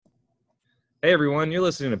Hey everyone, you're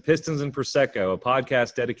listening to Pistons and Prosecco, a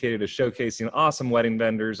podcast dedicated to showcasing awesome wedding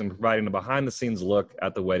vendors and providing a behind-the-scenes look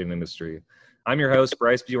at the wedding industry. I'm your host,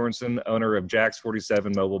 Bryce Bjornson, owner of Jack's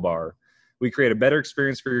 47 Mobile Bar. We create a better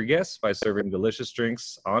experience for your guests by serving delicious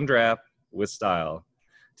drinks on draft with style.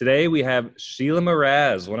 Today we have Sheila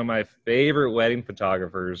Mraz, one of my favorite wedding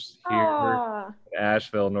photographers here in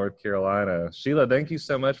Asheville, North Carolina. Sheila, thank you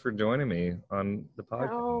so much for joining me on the podcast.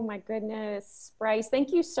 Oh my goodness, Bryce,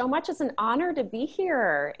 thank you so much. It's an honor to be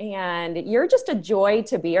here, and you're just a joy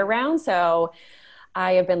to be around. So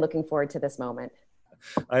I have been looking forward to this moment.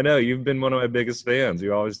 I know you've been one of my biggest fans.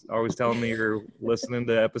 You always telling me you're listening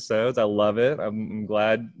to episodes. I love it. I'm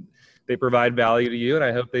glad they provide value to you, and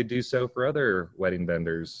I hope they do so for other wedding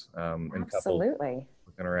vendors and couples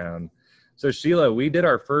looking around. So Sheila, we did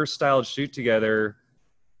our first styled shoot together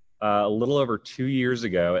a little over 2 years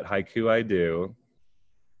ago at Haiku I Do.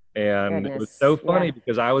 And it was so funny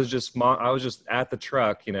because I was just at the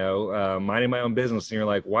truck, minding my own business. And you're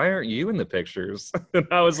like, why aren't you in the pictures? And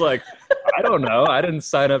I was like, I don't know. I didn't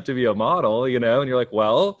sign up to be a model, And you're like,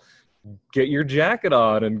 well, get your jacket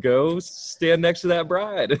on and go stand next to that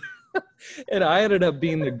bride. And I ended up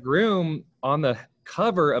being the groom on the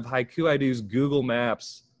cover of Haiku I Do's Google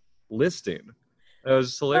Maps listing. It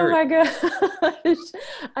was hilarious. Oh my gosh.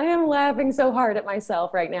 I am laughing so hard at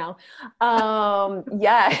myself right now.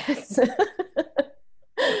 Yes.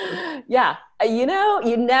 Yeah.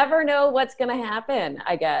 You never know what's going to happen,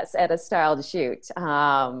 I guess, at a styled shoot.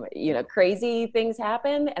 Crazy things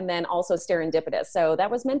happen, and then also serendipitous. So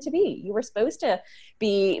that was meant to be. You were supposed to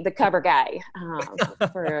be the cover guy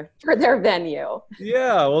for their venue.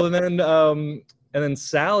 Yeah. Well, and then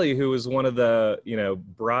Sally, who was one of the,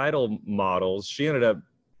 bridal models, she ended up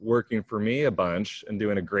working for me a bunch and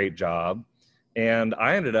doing a great job. And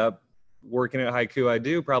I ended up working at Haiku I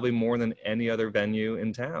Do probably more than any other venue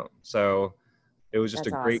in town. So it was just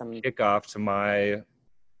great kickoff to my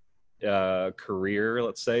career,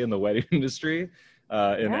 let's say, in the wedding industry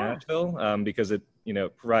in Asheville, because it,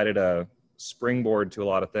 provided a springboard to a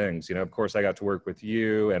lot of things. Of course, I got to work with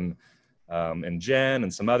you and Jen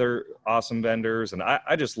and some other awesome vendors. And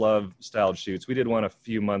I just love styled shoots. We did one a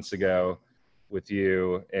few months ago with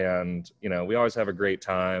you, and, we always have a great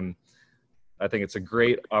time. I think it's a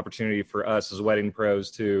great opportunity for us as wedding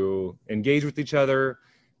pros to engage with each other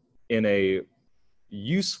in a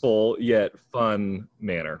useful yet fun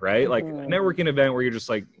manner, right? Like a networking event where you're just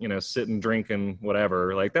like, sitting, drinking,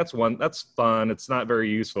 whatever. Like that's fun. It's not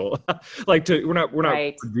very useful. We're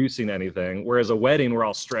not producing anything. Whereas a wedding, we're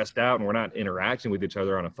all stressed out and we're not interacting with each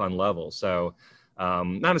other on a fun level. So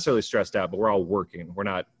not necessarily stressed out, but we're all working. We're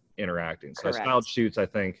not interacting. So styled shoots, I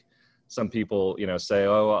think some people, say,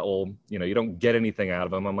 oh, well, you don't get anything out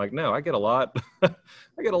of them. I'm like, no, I get a lot. I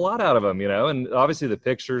get a lot out of them, and obviously the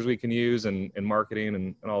pictures we can use and marketing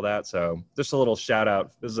and all that. So just a little shout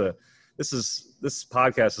out. This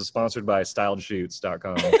podcast is sponsored by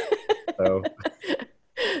styledshoots.com. So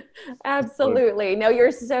absolutely. No,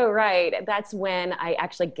 you're so right. That's when I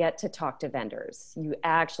actually get to talk to vendors. You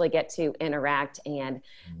actually get to interact and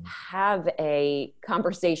have a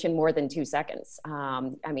conversation more than 2 seconds.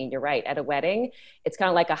 You're right. At a wedding, it's kind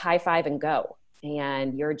of like a high five and go,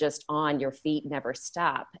 and you're just on your feet, never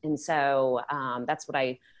stop. And so that's what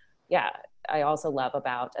I also love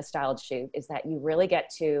about a styled shoot is that you really get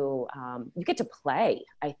to play.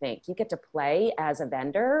 I think you get to play as a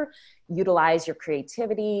vendor, utilize your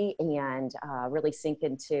creativity, and really sink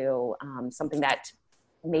into something that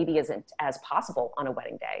maybe isn't as possible on a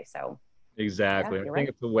wedding day. So exactly. I think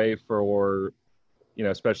it's a way for,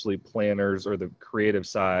 especially planners or the creative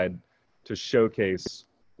side to showcase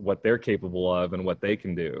what they're capable of and what they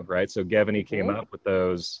can do. Right. So Gevany came up with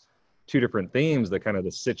those 2 different themes, the kind of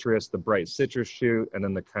the bright citrus shoot, and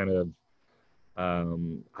then the kind of, I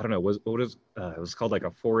don't know, it was called like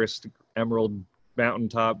a forest emerald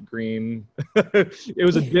mountaintop green. It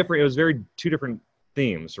was very 2 different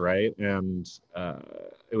themes. Right. And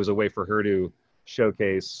it was a way for her to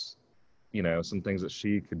showcase, some things that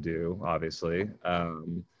she could do, obviously,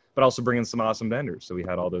 but also bring in some awesome vendors. So we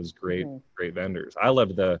had all those great vendors.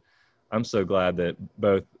 I'm so glad that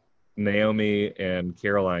both Naomi and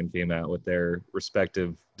Caroline came out with their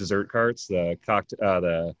respective dessert carts, the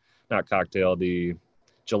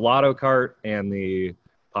gelato cart and the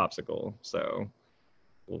popsicle. So,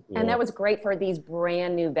 and that was great for these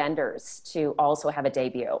brand new vendors to also have a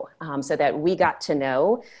debut, so that we got to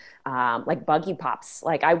know, like Buggy Pops.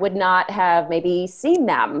 Like I would not have maybe seen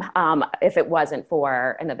them if it wasn't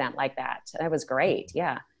for an event like that. That was great.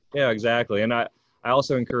 Yeah. Yeah, exactly. And I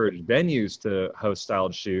also encourage venues to host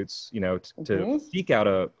styled shoots, to seek out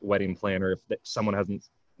a wedding planner if someone hasn't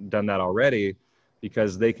done that already,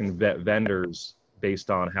 because they can vet vendors based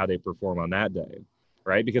on how they perform on that day,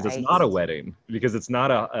 right? Because it's not a wedding, because it's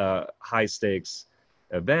not a high stakes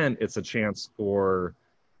event. It's a chance for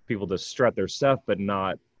people to strut their stuff, but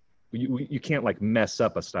not, you can't like mess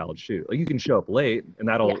up a styled shoot. Like you can show up late and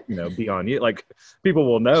that'll, be on you. Like people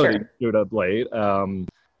will know that you showed up late,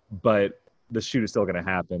 but the shoot is still going to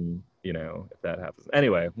happen, if that happens.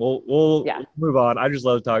 Anyway, we'll move on. I just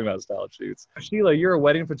love talking about styled shoots. Sheila, you're a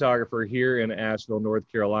wedding photographer here in Asheville, North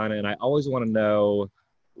Carolina, and I always want to know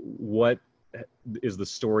what is the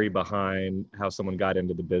story behind how someone got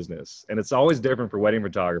into the business. And it's always different for wedding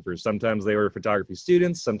photographers. Sometimes they were photography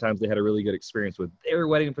students. Sometimes they had a really good experience with their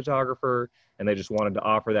wedding photographer and they just wanted to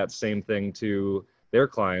offer that same thing to their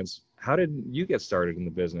clients. How did you get started in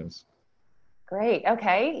the business? Great.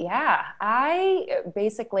 Okay. Yeah. I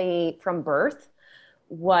basically from birth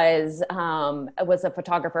was a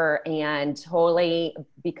photographer, and totally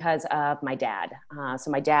because of my dad.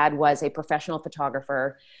 So my dad was a professional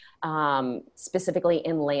photographer, specifically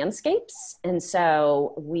in landscapes. And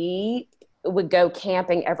so we would go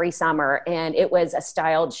camping every summer, and it was a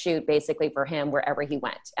styled shoot basically for him wherever he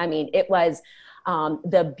went. I mean, it was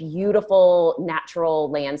the beautiful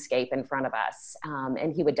natural landscape in front of us.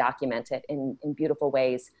 And he would document it in beautiful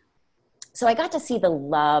ways. So I got to see the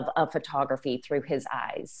love of photography through his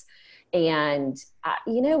eyes. And,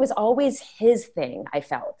 it was always his thing. I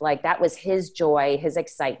felt like that was his joy, his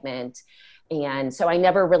excitement. And so I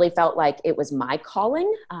never really felt like it was my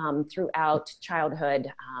calling throughout childhood.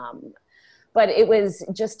 But it was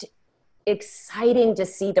just exciting to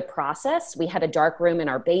see the process. We had a dark room in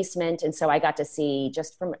our basement. And so I got to see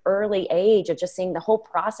just from early age of just seeing the whole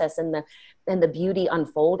process and the beauty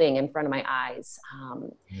unfolding in front of my eyes.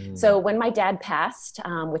 So when my dad passed,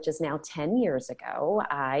 which is now 10 years ago,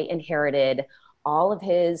 I inherited all of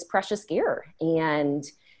his precious gear. And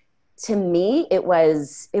to me, it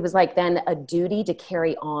was like then a duty to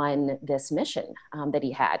carry on this mission that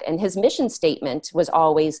he had. And his mission statement was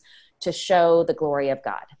always to show the glory of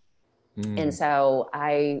God. And so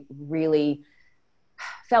I really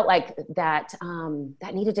felt like that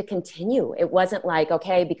needed to continue. It wasn't like,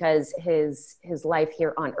 okay, because his life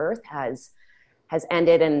here on earth has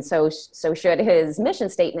ended, and so should his mission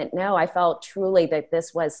statement. No, I felt truly that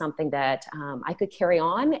this was something that I could carry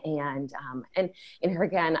on, and here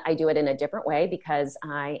again, I do it in a different way because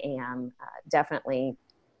I am definitely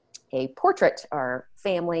a portrait or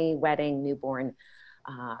family, wedding, newborn,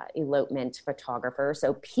 elopement photographer.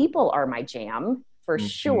 So people are my jam for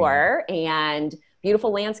sure. And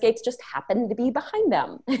beautiful landscapes just happen to be behind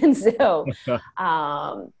them. And so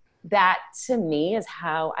that to me is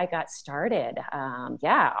how I got started.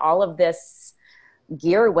 All of this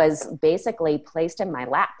gear was basically placed in my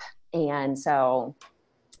lap. And so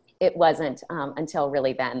it wasn't until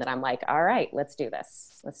really then that I'm like, all right, let's do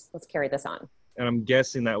this. Let's carry this on. And I'm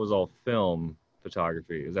guessing that was all film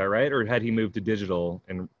photography. Is that right? Or had he moved to digital?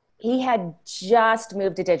 And he had just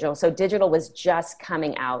moved to digital. So digital was just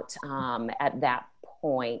coming out at that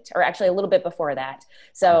point, or actually a little bit before that.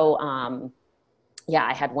 So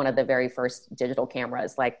I had one of the very first digital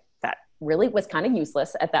cameras, like that really was kind of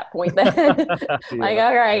useless at that point then. Like,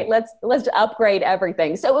 all right, let's upgrade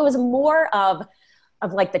everything. So it was more of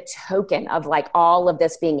like the token of like all of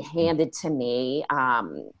this being handed to me.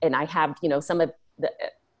 And I have, some of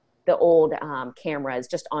the old cameras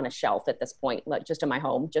just on a shelf at this point, like just in my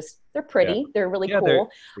home. Just they're pretty, they're really cool.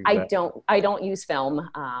 I don't use film,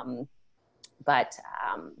 but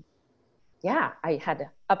I had to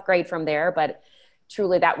upgrade from there. But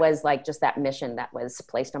truly, that was like just that mission that was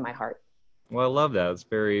placed on my heart. Well, I love that. It's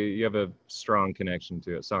you have a strong connection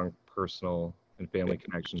to it, strong personal and family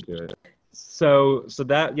connection to it. So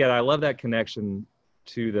that, I love that connection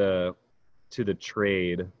to the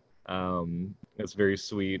trade. It's very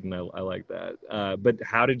sweet, and I like that. But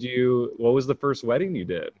what was the first wedding you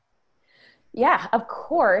did? Yeah, of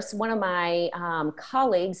course. One of my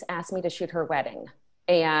colleagues asked me to shoot her wedding.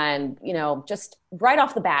 And, just right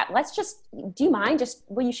off the bat, do you mind?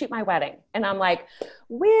 Will you shoot my wedding? And I'm like,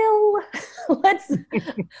 well, let's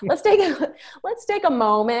take a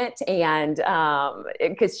moment. And,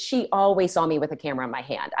 cause she always saw me with a camera in my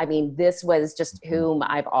hand. I mean, this was just whom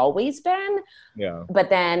I've always been. Yeah. But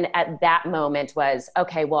then at that moment was,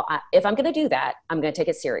 okay, well, if I'm going to do that, I'm going to take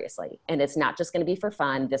it seriously. And it's not just going to be for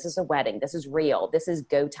fun. This is a wedding. This is real. This is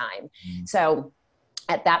go time. So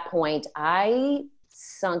at that point, I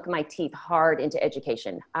sunk my teeth hard into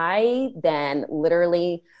education. I then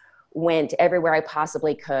literally went everywhere I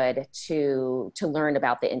possibly could to learn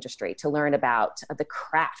about the industry, to learn about the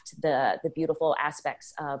craft, the beautiful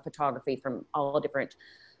aspects of photography from all different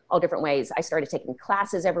all different ways. I started taking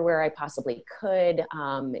classes everywhere I possibly could.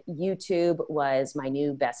 YouTube was my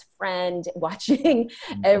new best friend, watching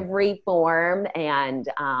every form and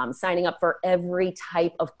signing up for every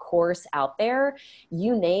type of course out there.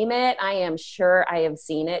 You name it, I am sure I have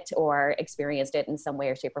seen it or experienced it in some way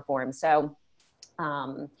or shape or form. So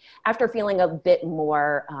after feeling a bit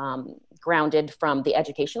more grounded from the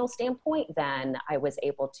educational standpoint, then I was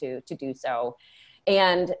able to do so.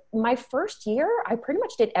 And my first year, I pretty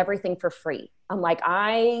much did everything for free. I'm like,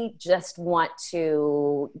 I just want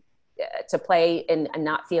to play and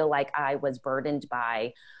not feel like I was burdened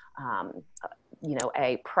by,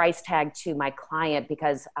 a price tag to my client,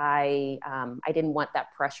 because I didn't want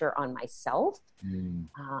that pressure on myself.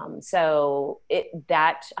 So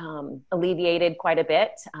that alleviated quite a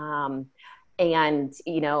bit. And,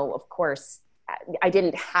 of course, I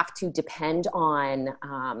didn't have to depend on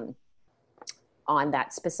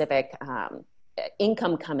that specific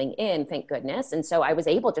income coming in, thank goodness. And so I was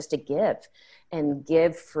able just to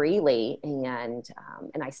give freely. And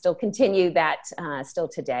I still continue that still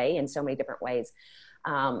today in so many different ways.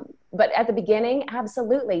 But at the beginning,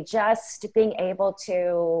 absolutely, just being able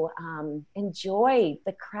to enjoy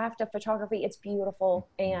the craft of photography. It's beautiful.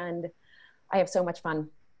 And I have so much fun.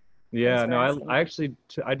 Yeah, no, I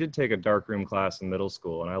did take a darkroom class in middle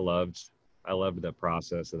school, and I loved the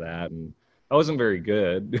process of that. And I wasn't very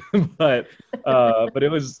good, but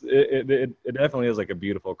it definitely is like a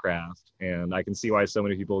beautiful craft, and I can see why so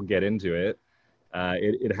many people get into it.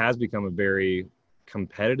 It has become a very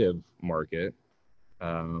competitive market,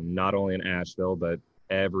 not only in Asheville, but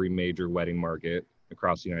every major wedding market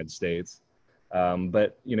across the United States.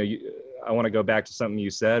 But I want to go back to something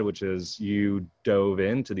you said, which is you dove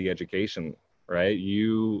into the education, right?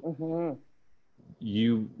 You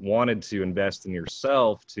wanted to invest in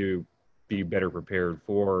yourself to be better prepared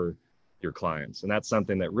for your clients. And that's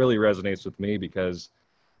something that really resonates with me because,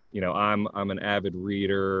 I'm an avid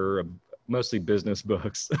reader of mostly business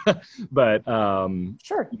books, but,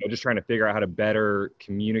 sure. Just trying to figure out how to better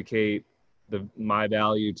communicate my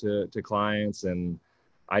value to clients. And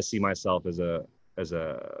I see myself as a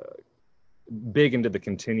big into the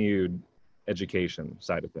continued education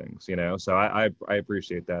side of things, so I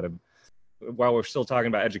appreciate that. While we're still talking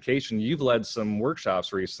about education, you've led some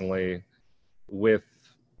workshops recently with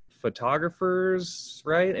photographers,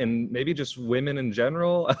 right? And maybe just women in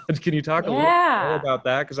general. Can you talk a little bit more about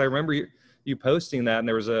that? Because I remember you posting that, and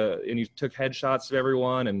and you took headshots of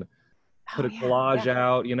everyone and put a collage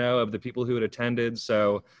out, of the people who had attended.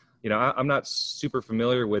 So, I'm not super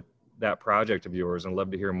familiar with that project of yours, and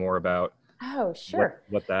love to hear more about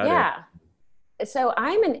what that is. So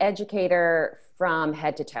I'm an educator from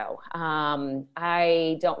head to toe.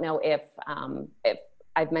 I don't know if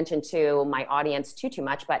I've mentioned to my audience too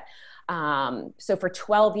much, but so for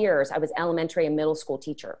 12 years, I was elementary and middle school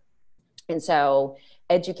teacher. And so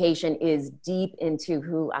education is deep into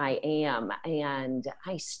who I am. And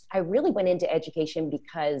I really went into education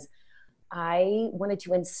because I wanted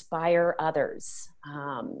to inspire others.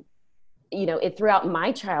 Throughout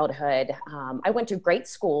my childhood, I went to great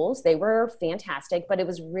schools. They were fantastic, but it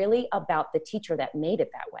was really about the teacher that made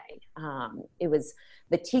it that way. It was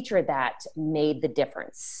the teacher that made the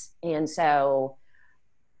difference. And so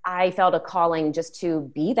I felt a calling just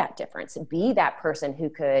to be that difference, be that person who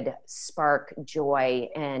could spark joy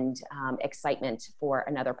and excitement for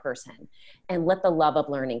another person and let the love of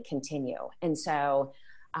learning continue. And so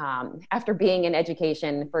after being in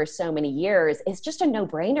education for so many years, it's just a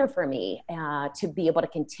no-brainer for me to be able to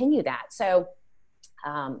continue that. So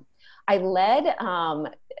I led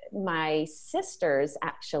my sisters,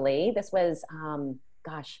 actually. This was, I'm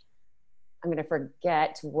going to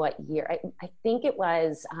forget what year. I think it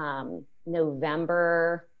was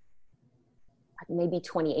November, maybe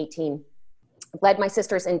 2018. Led my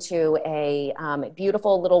sisters into a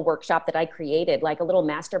beautiful little workshop that I created, like a little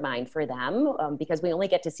mastermind for them, because we only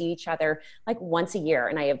get to see each other like once a year.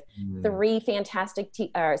 And I have three fantastic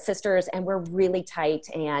sisters, and we're really tight.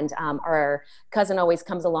 And our cousin always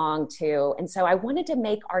comes along too. And so I wanted to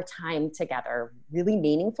make our time together really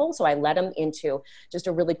meaningful. So I led them into just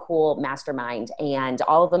a really cool mastermind. And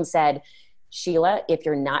all of them said, Sheila, if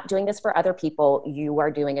you're not doing this for other people, you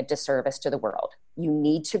are doing a disservice to the world. You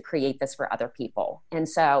need to create this for other people. And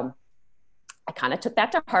so I kind of took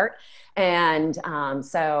that to heart. And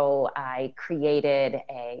so I created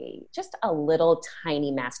just a little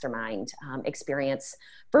tiny mastermind experience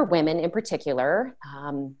for women in particular.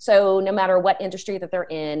 So no matter what industry that they're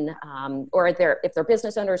in, or if they're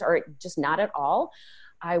business owners or just not at all,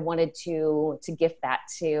 I wanted to gift that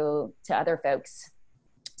to other folks.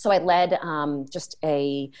 So I led just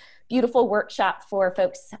a beautiful workshop for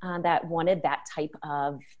folks that wanted that type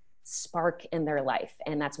of spark in their life.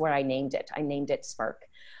 And that's where I named it. I named it Spark.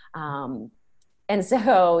 And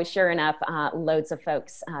so sure enough, loads of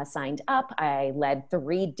folks signed up. I led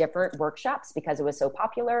 3 different workshops because it was so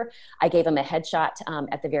popular. I gave them a headshot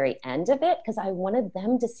at the very end of it because I wanted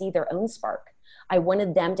them to see their own spark. I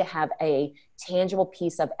wanted them to have a tangible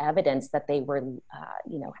piece of evidence that they were,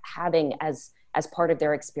 having as part of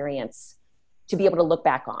their experience, to be able to look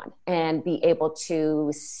back on and be able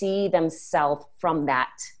to see themselves from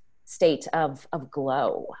that state of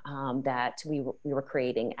glow that we were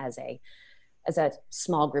creating as a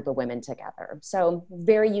small group of women together. So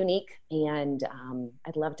very unique. And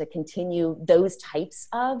I'd love to continue those types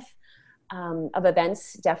of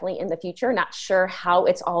events definitely in the future. Not sure how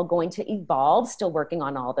it's all going to evolve, still working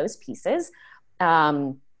on all those pieces.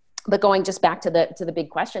 But going just back to the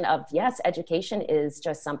big question of, yes, education is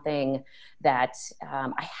just something that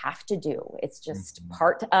I have to do. It's just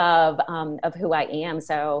part of who I am.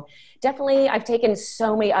 So definitely I've taken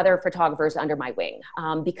so many other photographers under my wing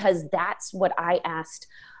because that's what I asked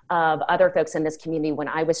of other folks in this community when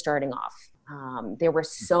I was starting off. There were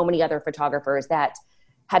so many other photographers that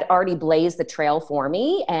had already blazed the trail for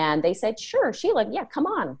me. And they said, sure, Sheila, yeah, come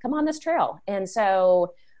on this trail. And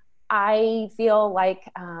so I feel like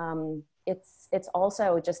it's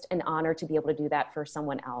also just an honor to be able to do that for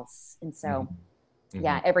someone else. And so,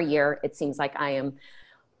 yeah, every year it seems like I am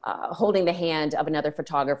holding the hand of another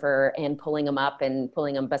photographer and pulling them up and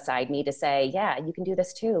pulling them beside me to say, yeah, you can do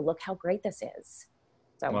this too. Look how great this is.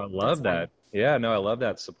 So well, I love that. Yeah, no, I love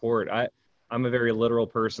that support. I'm a very literal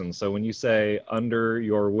person. So when you say under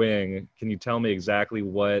your wing, can you tell me exactly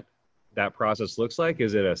what that process looks like?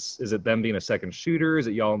 Is it them being a second shooter? Is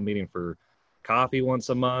it y'all meeting for coffee once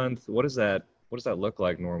a month? What does that look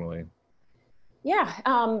like normally? Yeah,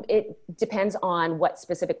 it depends on what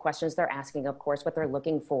specific questions they're asking, of course, what they're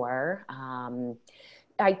looking for.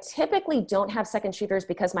 I typically don't have second shooters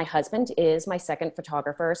because my husband is my second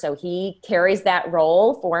photographer. So he carries that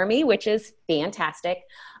role for me, which is fantastic.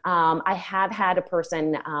 I have had a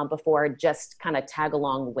person before just kind of tag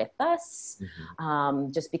along with us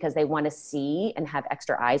just because they want to see and have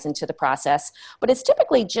extra eyes into the process. But it's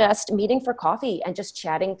typically just meeting for coffee and just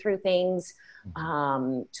chatting through things,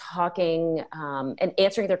 talking and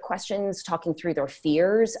answering their questions, talking through their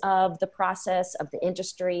fears of the process, of the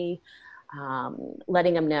industry.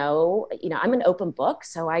 Letting them know, I'm an open book.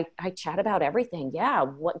 So I chat about everything. Yeah.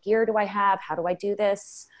 What gear do I have? How do I do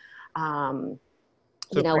this? How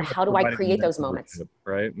do I create those moments?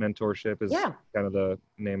 Right. Mentorship is kind of the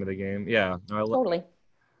name of the game. Yeah. No, Totally.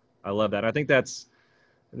 I love that. I think there's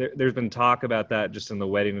been talk about that just in the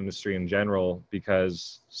wedding industry in general,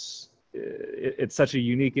 because it's such a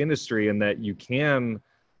unique industry in that you can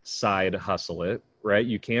side hustle it, right?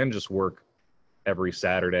 You can just work every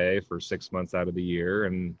Saturday for 6 months out of the year,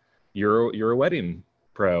 and you're a wedding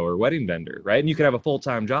pro or wedding vendor, right? And you could have a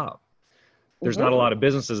full-time job. There's not a lot of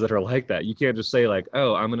businesses that are like that. You can't just say like,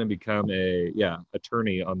 oh, I'm going to become a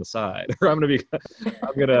attorney on the side, or I'm going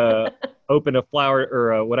to open a flower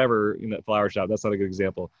or whatever, flower shop. That's not a good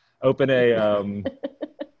example. Open a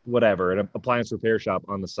whatever, an appliance repair shop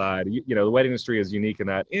on the side. The wedding industry is unique in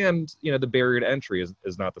that, and the barrier to entry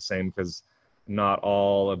is not the same because not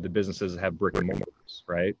all of the businesses have brick and mortars,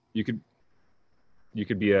 right? You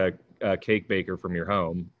could be a cake baker from your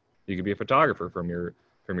home. You could be a photographer from your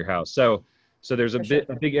house. So there's a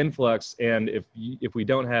big influx, and if we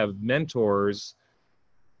don't have mentors,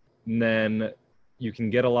 then you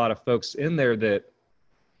can get a lot of folks in there that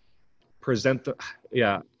present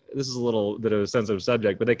this is a little bit of a sensitive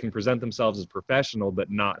subject, but they can present themselves as professional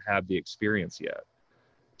but not have the experience yet.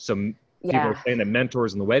 So people are saying that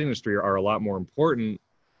mentors in the wedding industry are a lot more important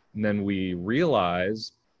than we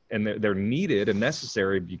realize, and they're needed and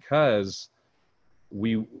necessary because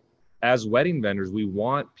we, as wedding vendors, we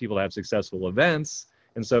want people to have successful events.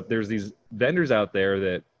 And so if there's these vendors out there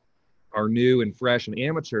that are new and fresh and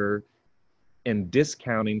amateur and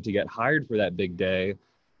discounting to get hired for that big day,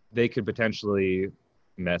 they could potentially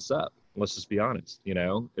mess up. Let's just be honest,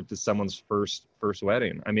 if it's someone's first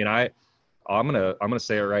wedding. I mean, I'm gonna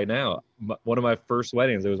say it right now. One of my first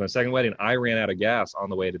weddings, it was my second wedding, I ran out of gas on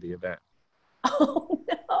the way to the event. Oh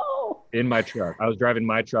no! In my truck. I was driving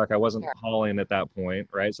my truck. I wasn't hauling at that point,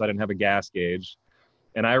 right? So I didn't have a gas gauge,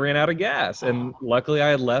 and I ran out of gas. And luckily, I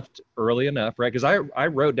had left early enough, right? Because I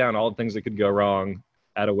wrote down all the things that could go wrong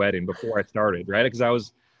at a wedding before I started, right? Because I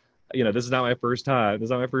was, this is not my first time. This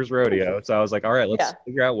is not my first rodeo. So I was like, all right, let's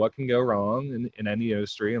figure out what can go wrong in any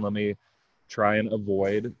industry, and let me try and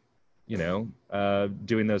avoid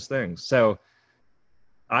doing those things. So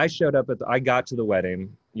I showed up I got to the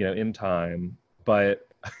wedding, in time, but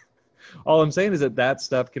all I'm saying is that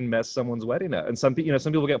stuff can mess someone's wedding up. And some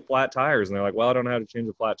people get flat tires and they're like, well, I don't know how to change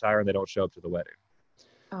a flat tire, and they don't show up to the wedding.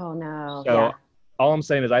 Oh no. So Yeah. all I'm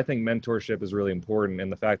saying is I think mentorship is really important.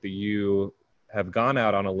 And the fact that you have gone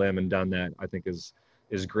out on a limb and done that, I think is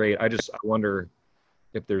great. I wonder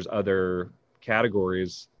if there's other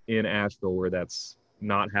categories in Asheville where that's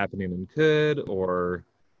not happening and could, or,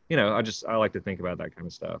 I like to think about that kind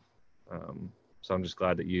of stuff. So I'm just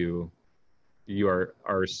glad that you are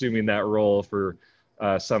assuming that role for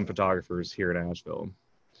some photographers here in Asheville.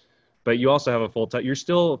 But you also have you're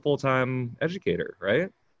still a full-time educator,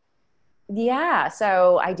 right? Yeah,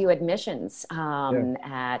 so I do admissions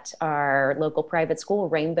at our local private school,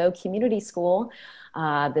 Rainbow Community School.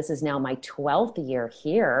 This is now my 12th year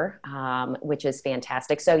here, which is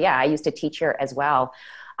fantastic. So yeah, I used to teach here as well.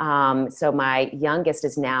 So my youngest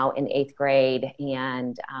is now in 8th grade,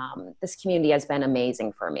 and this community has been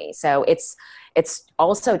amazing for me. So it's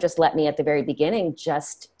also just let me at the very beginning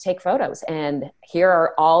just take photos, and here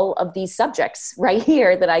are all of these subjects right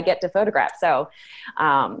here that I get to photograph. So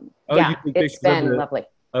it's been lovely.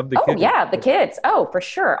 Kids. Yeah, the kids. Oh, for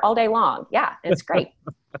sure, all day long. Yeah, it's great.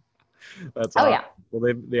 That's awesome. Yeah.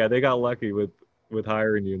 Well, they got lucky with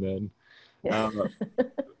hiring you then. Yeah.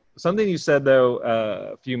 Something you said though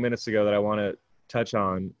a few minutes ago that I want to touch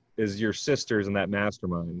on is your sisters in that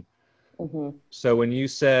mastermind. Mm-hmm. So when you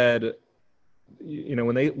said,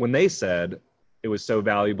 when they said it was so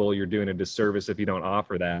valuable, you're doing a disservice if you don't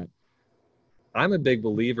offer that. I'm a big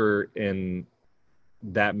believer in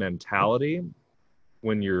that mentality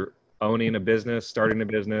when you're owning a business, starting a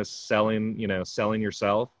business, selling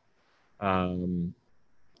yourself. And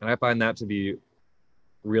I find that to be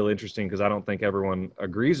real interesting because I don't think everyone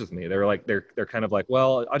agrees with me. They're kind of like,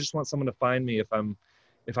 well, I just want someone to find me if I'm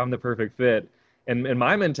the perfect fit. And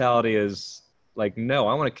my mentality is like, no,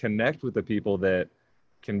 I want to connect with the people that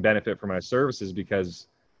can benefit from my services because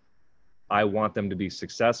I want them to be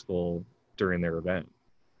successful during their event.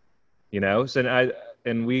 So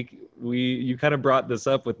you kind of brought this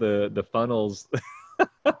up with the funnels.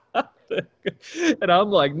 And I'm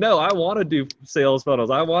like, no, I want to do sales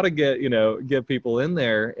funnels. I want to get people in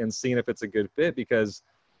there and seeing if it's a good fit, because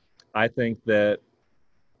I think that,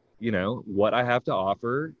 what I have to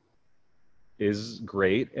offer is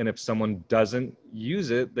great. And if someone doesn't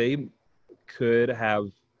use it, they could have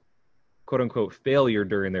quote unquote failure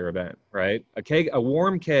during their event, right? A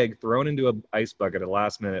warm keg thrown into an ice bucket at the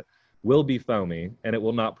last minute will be foamy and it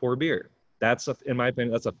will not pour beer. In my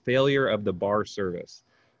opinion, that's a failure of the bar service.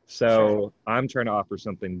 So I'm trying to offer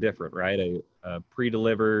something different, right? A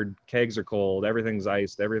pre-delivered, kegs are cold, everything's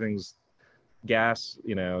iced, everything's gas,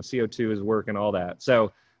 CO2 is working, all that.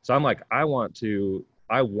 So I'm like, I want to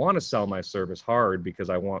sell my service hard because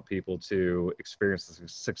I want people to experience the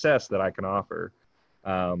success that I can offer.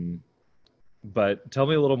 But tell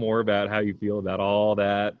me a little more about how you feel about all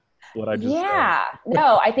that, what I just said.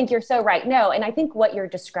 No, I think you're so right. No, and I think what you're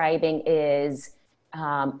describing is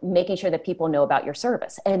making sure that people know about your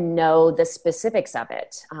service and know the specifics of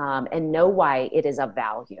it, and know why it is of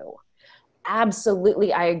value.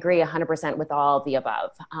 Absolutely. I agree 100% with all the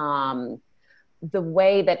above. The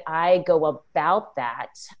way that I go about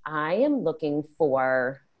that, I am looking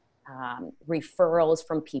for referrals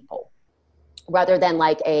from people rather than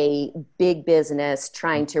like a big business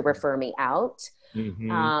trying to refer me out.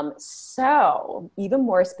 Mm-hmm. So even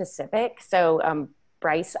more specific. So,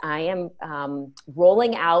 Bryce, I am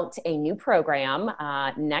rolling out a new program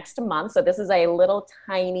next month. So this is a little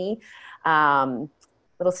tiny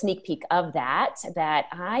little sneak peek of that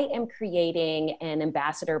I am creating an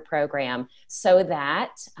ambassador program so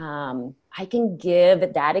that I can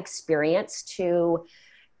give that experience to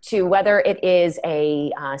whether it is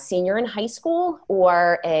a senior in high school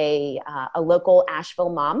or a local Asheville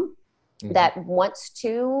mom. Mm-hmm. That wants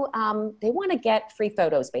to, they want to get free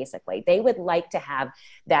photos, basically. They would like to have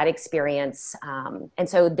that experience. And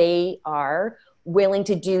so they are willing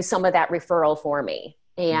to do some of that referral for me.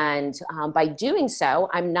 And by doing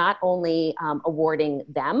so, I'm not only awarding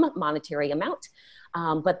them monetary amount,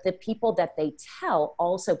 but the people that they tell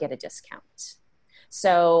also get a discount.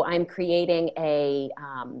 So I'm creating a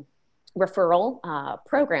referral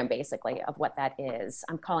program, basically, of what that is.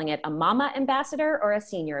 I'm calling it a mama ambassador or a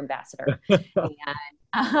senior ambassador.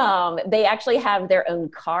 And they actually have their own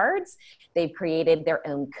cards. They've created their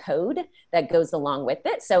own code that goes along with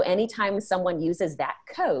it. So anytime someone uses that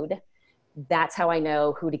code, that's how I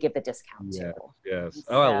know who to give the discount to. Yes.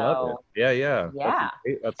 Oh, I love it. Yeah.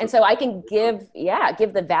 And so I can give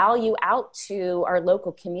the value out to our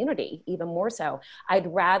local community even more so.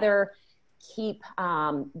 I'd rather keep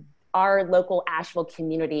our local Asheville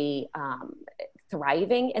community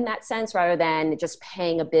thriving in that sense, rather than just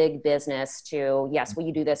paying a big business to, yes, will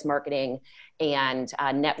you do this marketing and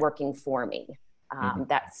networking for me?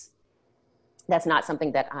 That's not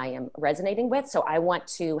something that I am resonating with. So I want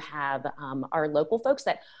to have our local folks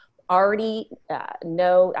that already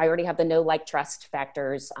know, I already have the know, like, trust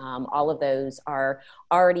factors. All of those are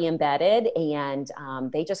already embedded, and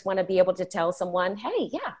they just want to be able to tell someone, hey,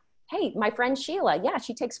 my friend Sheila, yeah,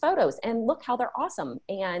 she takes photos and look how they're awesome.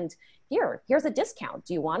 And here's a discount.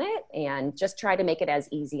 Do you want it? And just try to make it as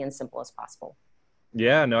easy and simple as possible.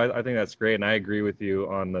 Yeah, no, I think that's great. And I agree with you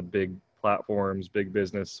on the big platforms, big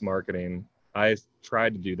business marketing. I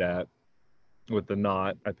tried to do that with the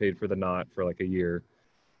Knot. I paid for the Knot for like a year.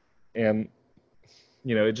 And,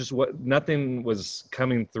 it just, nothing was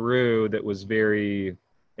coming through that was very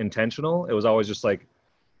intentional. It was always just like,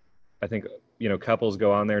 I think, couples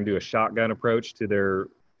go on there and do a shotgun approach to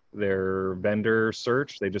their vendor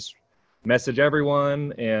search. They just message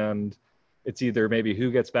everyone, and it's either maybe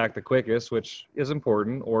who gets back the quickest, which is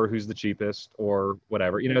important, or who's the cheapest, or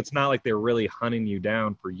whatever. It's not like they're really hunting you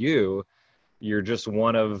down for you. You're just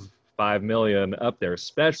one of 5 million up there,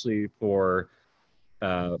 especially for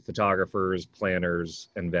photographers, planners,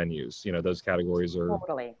 and venues. Those categories are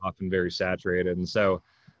often very saturated. And so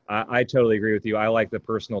I totally agree with you. I like the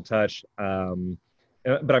personal touch.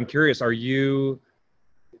 But I'm curious, are you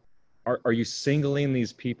singling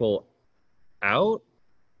these people out?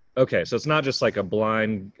 Okay, so it's not just like a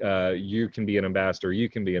blind, you can be an ambassador, you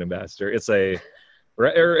can be an ambassador. It's a,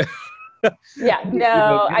 yeah,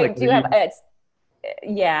 no, I do have, I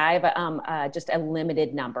have just a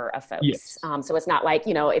limited number of folks. Yes. So it's not like,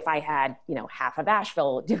 if I had, half of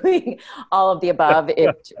Asheville doing all of the above,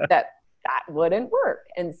 that wouldn't work.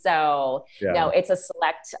 And so, no, it's a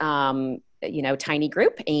select, tiny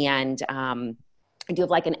group. And I do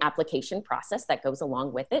have like an application process that goes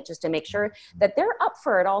along with it, just to make sure that they're up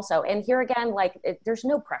for it also. And here again, like, there's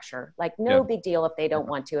no pressure, like no big deal if they don't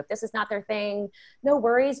want to. If this is not their thing, no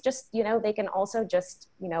worries. Just, they can also just,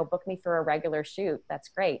 book me for a regular shoot. That's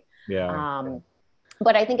great. Yeah.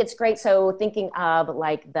 But I think it's great. So thinking of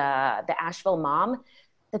like the Asheville mom,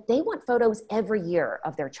 that they want photos every year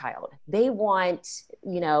of their child. They want,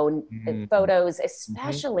 photos,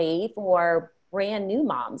 especially for brand new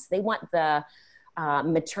moms. They want the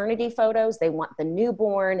maternity photos. They want the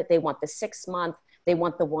newborn. They want the 6 month. They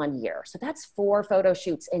want the 1 year. So that's 4 photo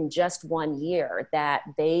shoots in just 1 year that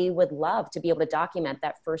they would love to be able to document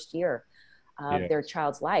that first year of their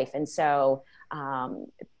child's life. And so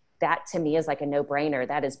that to me is like a no-brainer.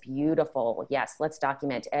 That is beautiful. Yes, let's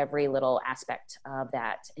document every little aspect of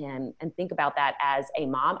that and think about that as a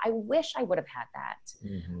mom. I wish I would have had that.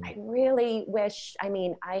 I really wish. I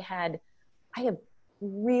mean, I have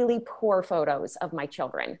really poor photos of my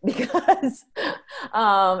children because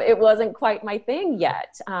it wasn't quite my thing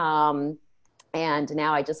yet. And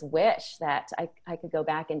now I just wish that I could go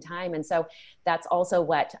back in time. And so that's also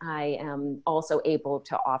what I am also able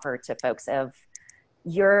to offer to folks of,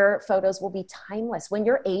 your photos will be timeless. When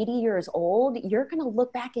you're 80 years old, you're going to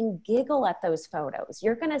look back and giggle at those photos.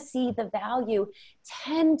 You're going to see the value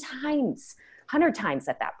 10 times, 100 times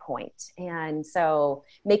at that point. And so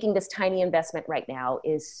making this tiny investment right now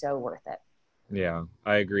is so worth it. Yeah,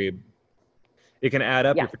 I agree. It can add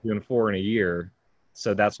up if you're doing 4 in a year.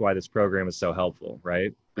 So that's why this program is so helpful,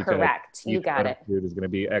 right? Because correct. You got it. It is going to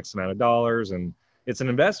be X amount of dollars, and it's an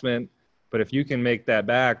investment. But if you can make that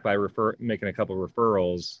back by making a couple of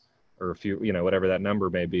referrals or a few, whatever that number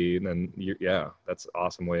may be, then that's an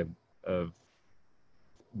awesome way of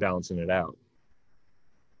balancing it out.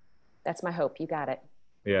 That's my hope. You got it.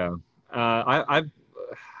 Yeah. I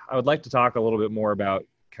would like to talk a little bit more about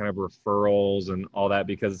kind of referrals and all that,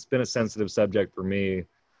 because it's been a sensitive subject for me.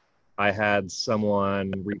 I had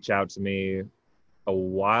someone reach out to me a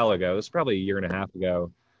while ago, this is probably 1.5 years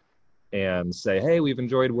ago, and say, hey, we've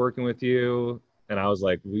enjoyed working with you. And I was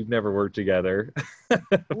like, we've never worked together.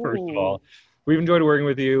 First of all, we've enjoyed working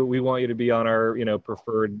with you. We want you to be on our,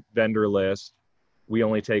 preferred vendor list. We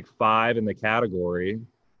only take 5 in the category.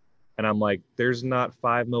 And I'm like, there's not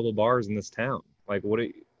 5 mobile bars in this town. Like,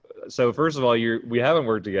 so first of all, we haven't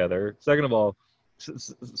worked together. Second of all,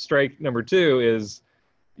 strike number 2 is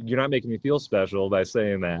you're not making me feel special by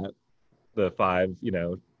saying that the 5,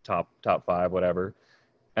 top 5, whatever.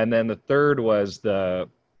 And then the third was the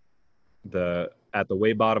at the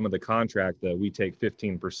way bottom of the contract that we take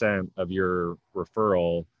 15% of your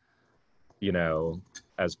referral,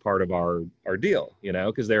 as part of our deal,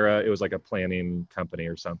 because it was like a planning company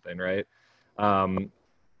or something, right? And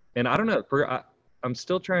I don't know, I'm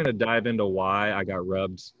still trying to dive into why I got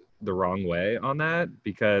rubbed the wrong way on that,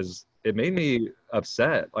 because it made me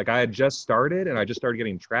upset. Like, I had just started and I just started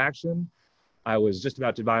getting traction. I was just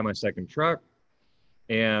about to buy my second truck,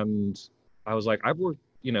 and I was like, I've worked,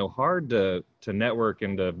 hard to network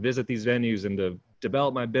and to visit these venues and to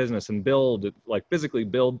develop my business and build, like, physically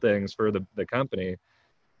build things for the company.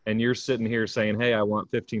 And you're sitting here saying, hey, I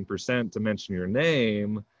want 15% to mention your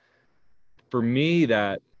name. For me,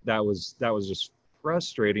 that was just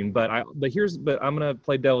frustrating. But I'm gonna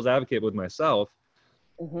play devil's advocate with myself.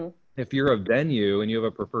 Mm-hmm. If you're a venue and you have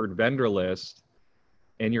a preferred vendor list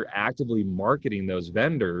and you're actively marketing those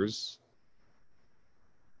vendors,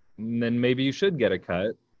 then maybe you should get a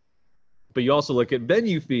cut. But you also look at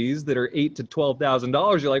venue fees that are $8,000 to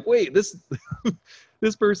 $12,000. You're like, wait, this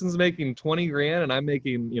this person's making 20 grand and I'm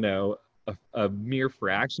making, a mere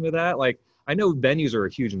fraction of that. Like, I know venues are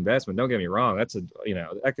a huge investment. Don't get me wrong. That's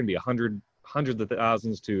that can be hundreds of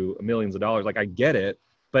thousands to millions of dollars. Like, I get it,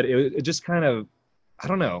 but it just kind of, I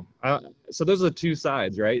don't know. So those are the two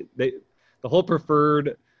sides, right? The whole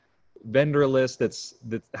preferred vendor list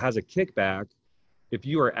that has a kickback. If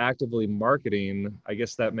you are actively marketing, I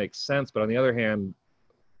guess that makes sense. But on the other hand,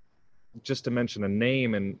 just to mention a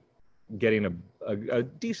name and getting a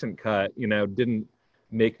decent cut, didn't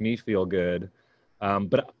make me feel good.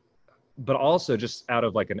 But also, just out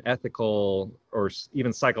of like an ethical or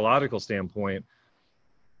even psychological standpoint,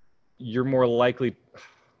 you're more likely.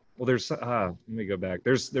 Well, let me go back.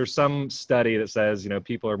 There's some study that says,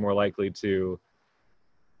 people are more likely to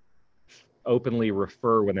openly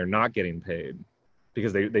refer when they're not getting paid,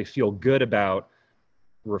 because they feel good about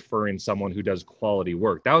referring someone who does quality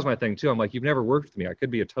work. That was my thing too. I'm like, you've never worked with me. I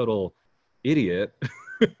could be a total idiot.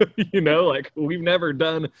 Like, we've never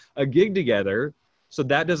done a gig together. So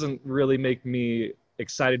that doesn't really make me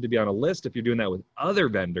excited to be on a list if you're doing that with other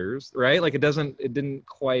vendors, right? Like, it didn't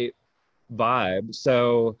quite vibe.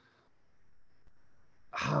 So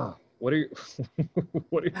what are your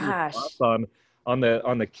thoughts on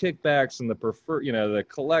the kickbacks and the preferred, the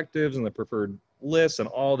collectives and the preferred lists and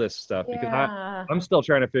all this stuff? Yeah. Because I'm still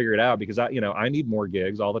trying to figure it out, because I need more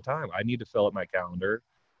gigs all the time. I need to fill up my calendar.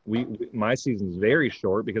 My season's very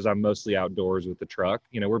short because I'm mostly outdoors with the truck.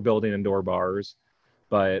 We're building indoor bars,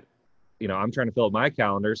 but I'm trying to fill up my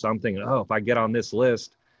calendar. So I'm thinking, if I get on this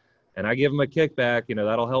list and I give them a kickback,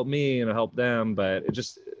 that'll help me and it'll help them. But it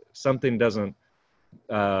just, something doesn't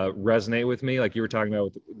resonate with me. Like you were talking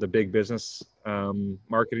about with the big business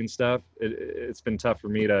marketing stuff. It's been tough for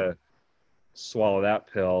me to swallow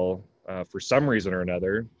that pill for some reason or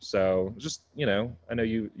another. So just, I know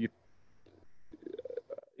you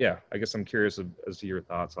I guess I'm curious as to your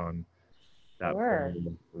thoughts on that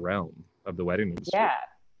realm of the wedding industry. Yeah,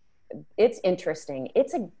 it's interesting.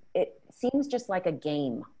 It seems just like a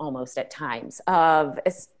game almost at times, of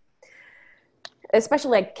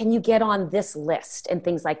especially like, can you get on this list and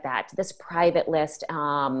things like that, this private list.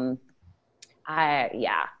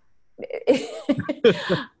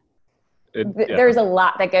 There's a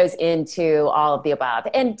lot that goes into all of the above.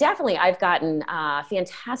 And definitely I've gotten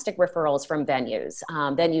fantastic referrals from venues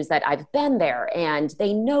that I've been there and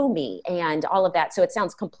they know me and all of that. So it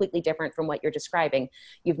sounds completely different from what you're describing.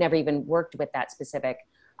 You've never even worked with that specific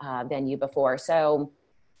venue before. So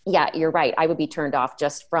yeah, you're right. I would be turned off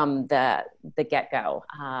just from the get-go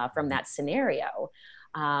from that scenario.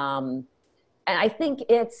 And I think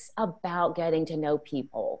it's about getting to know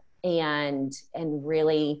people and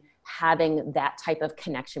really having that type of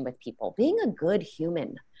connection with people. Being a good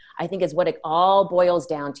human, I think, is what it all boils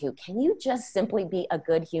down to. Can you just simply be a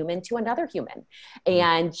good human to another human?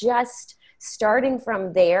 And just starting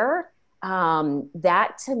from there,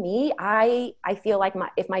 that to me, I feel like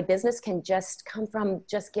if my business can just come from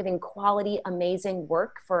just giving quality, amazing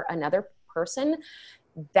work for another person,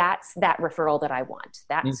 that's that referral that I want.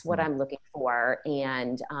 That's what I'm looking for.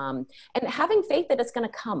 And having faith that it's going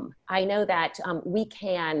to come. I know that we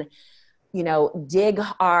can, dig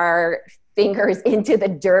our fingers into the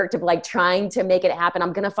dirt of like trying to make it happen.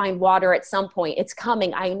 I'm going to find water at some point. It's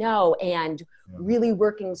coming. I know. And really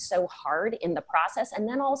working so hard in the process. And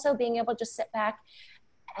then also being able to just sit back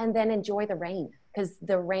and then enjoy the rain, because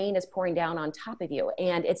the rain is pouring down on top of you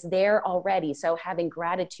and it's there already. So having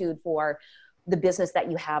gratitude for the business that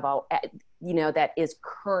you have, that is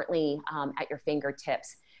currently at your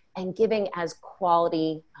fingertips, and giving as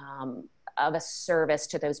quality of a service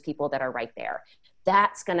to those people that are right there.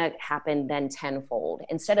 That's going to happen then tenfold,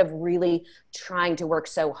 instead of really trying to work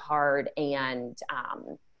so hard and,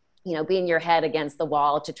 being your head against the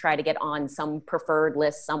wall to try to get on some preferred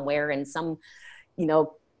list somewhere in some,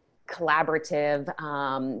 collaborative.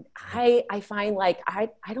 I find like I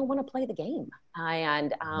don't want to play the game.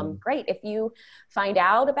 And great, if you find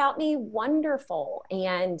out about me, wonderful.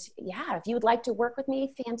 And yeah, if you would like to work with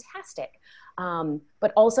me, fantastic.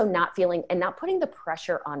 But also not feeling and not putting the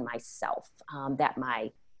pressure on myself that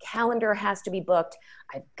my calendar has to be booked.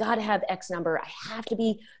 I've got to have X number. I have to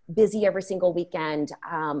be busy every single weekend.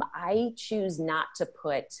 I choose not to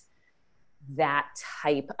put that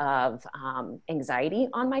type of anxiety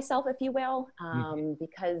on myself, if you will,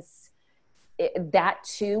 because that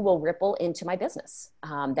too will ripple into my business.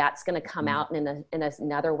 That's going to come out in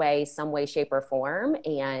another way, some way, shape, or form.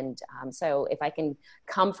 And so if I can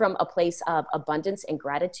come from a place of abundance and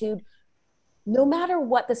gratitude, no matter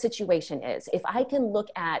what the situation is, if I can look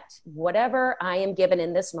at whatever I am given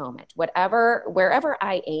in this moment, wherever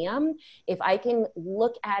I am, if I can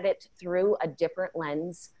look at it through a different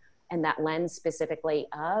lens, and that lens specifically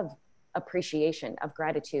of appreciation, of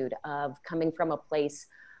gratitude, of coming from a place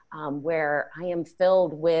where I am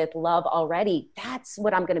filled with love already, that's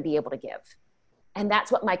what I'm going to be able to give. And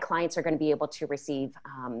that's what my clients are going to be able to receive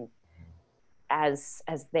as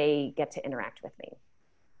they get to interact with me.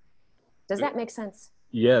 Does that make sense?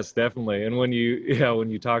 Yes, definitely. And when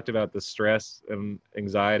you talked about the stress and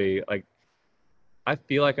anxiety, like I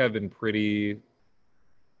feel like I've been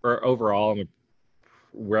overall, I'm a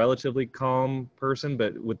relatively calm person,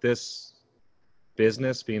 but with this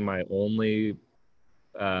business being my only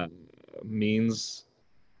means,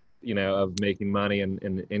 of making money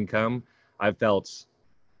and income, I've felt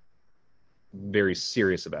very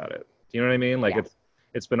serious about it. Do you know what I mean? Like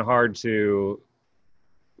it's been hard to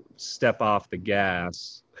step off the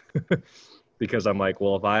gas because I'm like,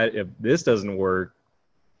 well, if this doesn't work,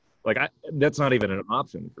 like that's not even an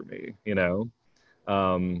option for me, and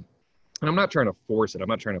I'm not trying to force it. I'm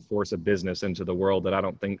not trying to force a business into the world that I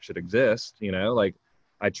don't think should exist. Like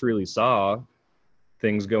I truly saw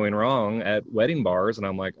things going wrong at wedding bars and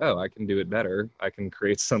I'm like, oh, I can do it better. I can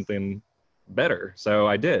create something better. So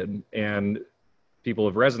I did. And people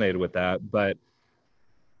have resonated with that. But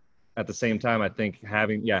at the same time, I think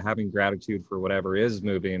having gratitude for whatever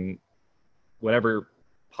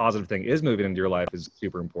positive thing is moving into your life is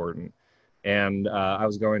super important. And I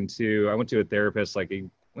went to a therapist like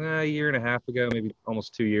a year and a half ago, maybe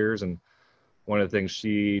almost 2 years. And one of the things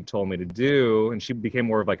she told me to do, and she became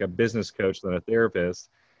more of like a business coach than a therapist,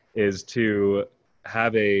 is to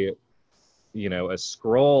have a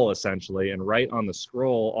scroll essentially and write on the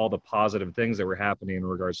scroll all the positive things that were happening in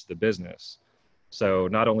regards to the business. So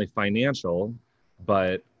not only financial,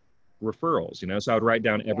 but referrals, so I would write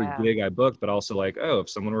down every gig I booked, but also like, oh, if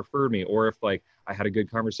someone referred me, or if like I had a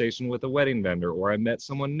good conversation with a wedding vendor, or I met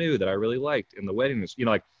someone new that I really liked in the wedding,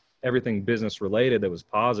 like everything business related that was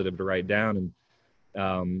positive to write down.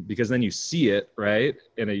 And because then you see it, right?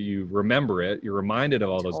 And you remember it, you're reminded of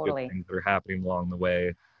all those good things that are happening along the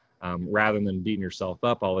way, rather than beating yourself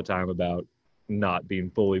up all the time about not being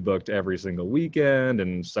fully booked every single weekend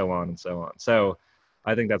and so on and so on. So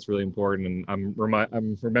I think that's really important. And I'm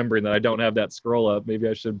remembering that I don't have that scroll up. Maybe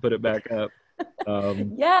I should put it back up.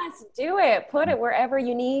 Yes, do it. Put it wherever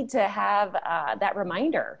you need to have that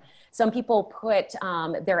reminder. Some people put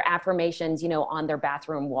their affirmations, on their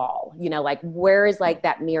bathroom wall, like where is like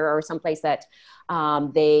that mirror or someplace that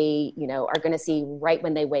they, are going to see right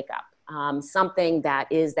when they wake up. Something that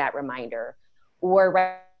is that reminder, or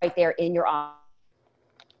right there in your office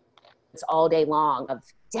all day long of,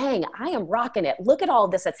 dang, I am rocking it. Look at all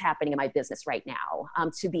this that's happening in my business right now.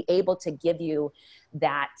 To be able to give you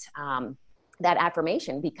that, that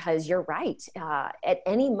affirmation, because you're right. At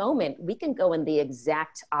any moment, we can go in the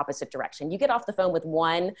exact opposite direction. You get off the phone with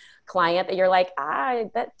one client that you're like,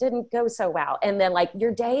 that didn't go so well. And then like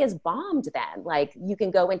your day is bombed then. Like you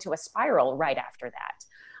can go into a spiral right after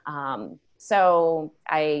that. So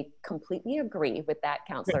I completely agree with that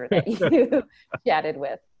counselor that you chatted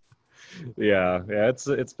with. Yeah,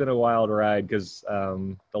 it's been a wild ride because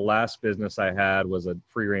the last business I had was a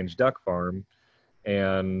free range duck farm,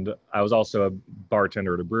 and I was also a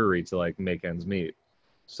bartender at a brewery to like make ends meet.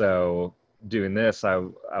 So doing this, I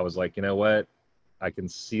was like, you know what, I can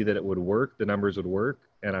see that it would work, the numbers would work,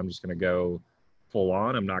 and I'm just going to go full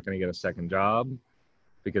on. I'm not going to get a second job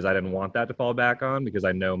because I didn't want that to fall back on, because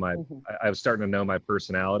I know I was starting to know my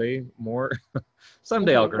personality more.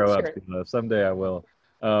 Someday I'll grow up, someday I will.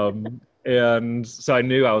 And so I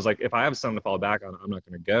knew, I was like, if I have something to fall back on, I'm not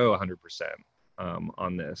going to go 100%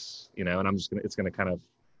 on this, and I'm just it's going to kind of,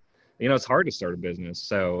 it's hard to start a business.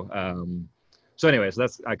 So anyways,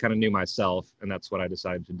 I kind of knew myself, and that's what I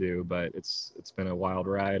decided to do. But it's been a wild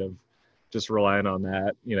ride of just relying on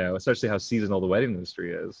that, especially how seasonal the wedding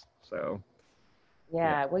industry is. So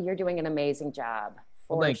Yeah. Well, you're doing an amazing job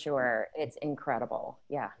for sure. It's incredible.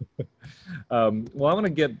 Yeah. Well, I want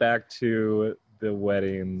to get back to the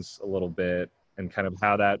weddings a little bit and kind of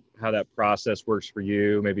how that process works for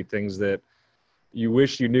you. Maybe things that you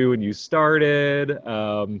wish you knew when you started.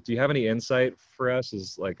 Do you have any insight for us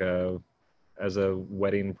as a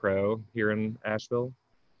wedding pro here in Asheville?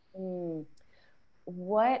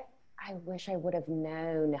 What I wish I would have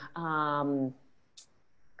known.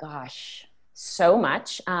 Gosh, so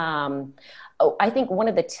much. I think one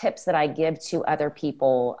of the tips that I give to other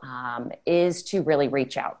people is to really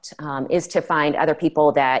reach out, is to find other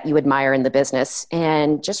people that you admire in the business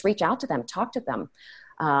and just reach out to them, talk to them.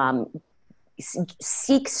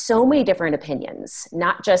 Seek so many different opinions,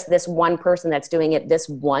 not just this one person that's doing it this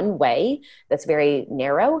one way that's very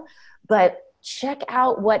narrow, but check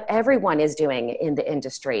out what everyone is doing in the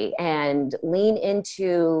industry and lean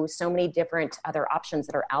into so many different other options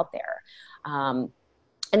that are out there. And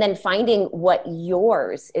then finding what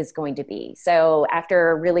yours is going to be. So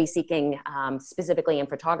after really seeking specifically in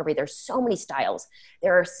photography, there's so many styles.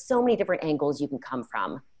 There are so many different angles you can come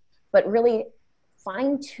from, but really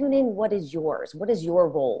fine tuning what is yours. What is your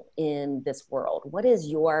role in this world? What is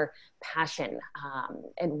your passion?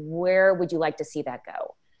 And where would you like to see that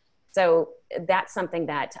go? So that's something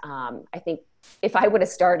that I think if I would have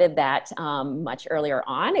started that much earlier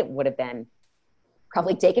on, it would have been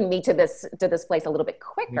probably taken me to this place a little bit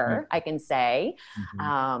quicker, I can say.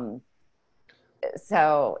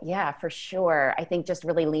 So yeah, for sure. I think just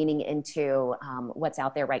really leaning into what's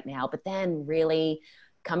out there right now, but then really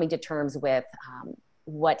coming to terms with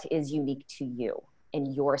what is unique to you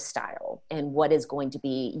and your style and what is going to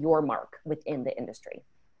be your mark within the industry.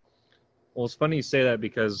 Well, it's funny you say that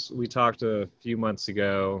because we talked a few months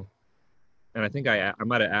ago and I think I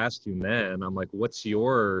might have asked you then, I'm like, what's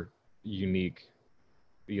your unique,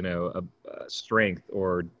 strength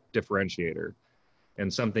or differentiator?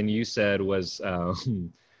 And something you said was,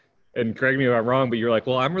 and correct me if I'm wrong, but you're like,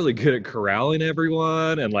 well, I'm really good at corralling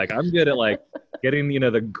everyone. And like, I'm good at like getting,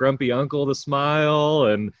 the grumpy uncle to smile.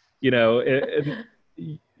 And, I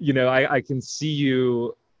can see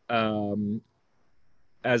you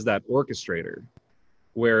as that orchestrator.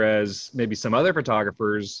 Whereas maybe some other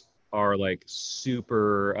photographers are like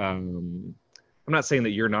super, I'm not saying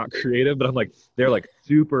that you're not creative, but I'm like, they're like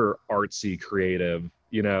super artsy creative,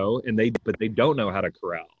 and but they don't know how to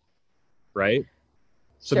corral. Right.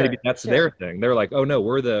 So maybe that's their thing. They're like, oh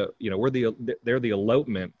no, they're the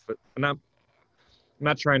elopement. But I'm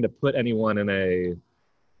not trying to put anyone in a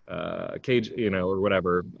cage, or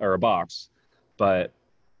whatever, or a box, but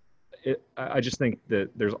I just think that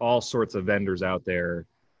there's all sorts of vendors out there,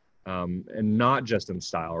 and not just in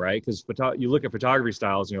style, right? Because you look at photography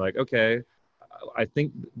styles and you're like, okay, I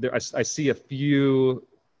think I see a few.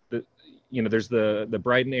 There's the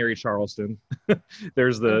bright and airy Charleston.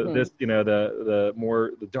 There's the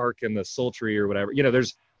more the dark and the sultry or whatever.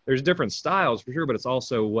 There's different styles for sure, but it's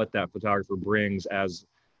also what that photographer brings as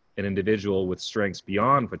an individual with strengths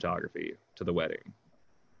beyond photography to the wedding.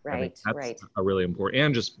 Right. That's a really important,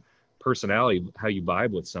 and just personality, how you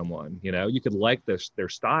vibe with someone. You could like their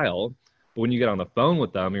style, but when you get on the phone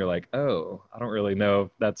with them, you're like, oh, I don't really know if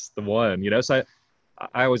that's the one. So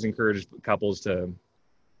I always encourage couples to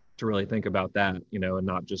really think about that, and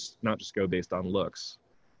not just go based on looks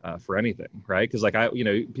for anything, right? Because like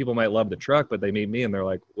people might love the truck, but they meet me and they're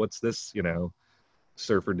like, what's this,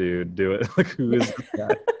 surfer dude do it? Like, who is this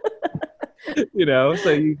guy? So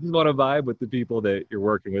you just want to vibe with the people that you're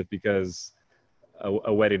working with, because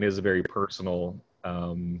a wedding is a very personal,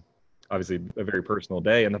 obviously a very personal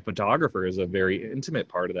day, and the photographer is a very intimate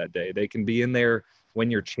part of that day. They can be in there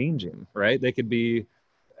when you're changing, right? They could be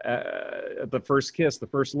the first kiss, the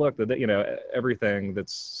first look, everything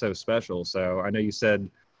that's so special. So I know you said,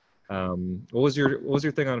 what was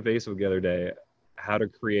your thing on Facebook the other day? How to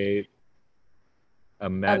create a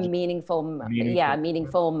meaningful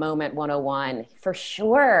moment 101 for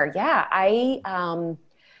sure. Yeah. I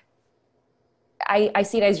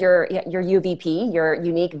see it as your UVP, your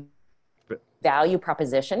unique value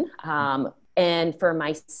proposition. And for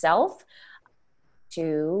myself,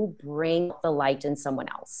 to bring the light in someone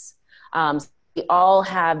else. We all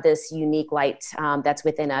have this unique light that's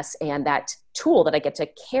within us, and that tool that I get to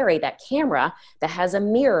carry, that camera that has a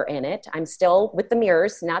mirror in it. I'm still with the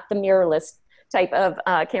mirrors, not the mirrorless type of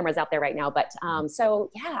cameras out there right now. But so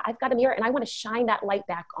yeah, I've got a mirror and I want to shine that light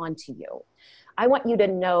back onto you. I want you to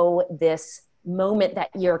know this moment that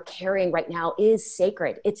you're carrying right now is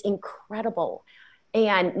sacred. It's incredible.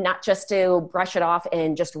 And not just to brush it off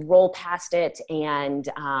and just roll past it and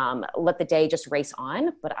let the day just race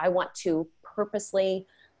on, but I want to purposely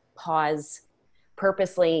pause,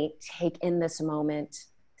 purposely take in this moment,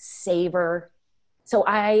 savor. So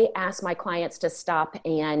I ask my clients to stop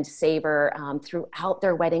and savor throughout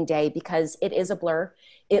their wedding day, because it is a blur.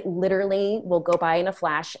 It literally will go by in a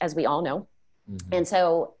flash, as we all know. Mm-hmm. And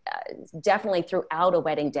so definitely throughout a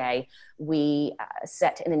wedding day, we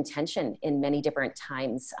set an intention in many different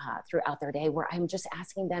times throughout their day, where I'm just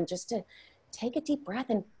asking them just to take a deep breath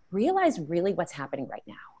and realize really what's happening right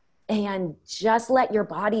now. And just let your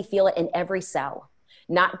body feel it in every cell.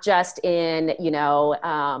 Not just in,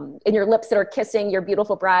 in your lips that are kissing your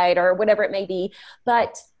beautiful bride or whatever it may be,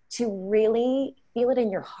 but to really feel it in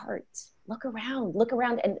your heart. Look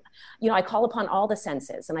around. And, I call upon all the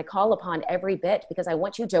senses, and I call upon every bit, because I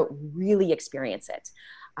want you to really experience it.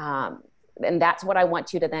 And that's what I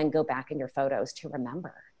want you to then go back in your photos to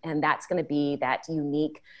remember. And that's going to be that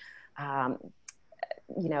unique,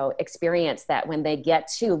 experience that when they get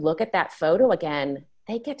to look at that photo again,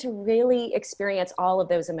 they get to really experience all of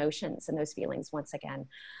those emotions and those feelings once again.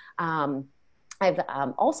 I've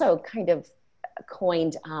also kind of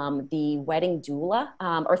coined the wedding doula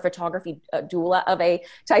or photography doula of a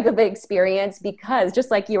type of experience, because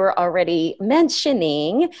just like you were already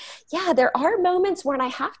mentioning, there are moments when I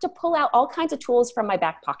have to pull out all kinds of tools from my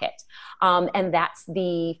back pocket. And that's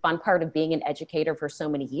the fun part of being an educator for so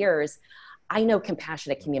many years. I know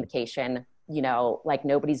compassionate communication, like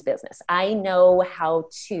nobody's business. I know how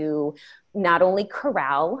to not only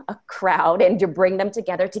corral a crowd and to bring them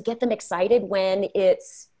together, to get them excited when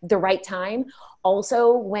it's the right time.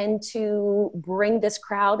 Also, when to bring this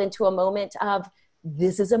crowd into a moment of,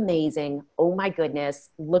 this is amazing. Oh my goodness,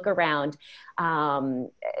 look around.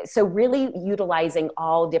 So really utilizing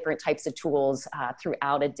all different types of tools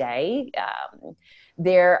throughout a day.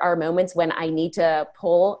 There are moments when I need to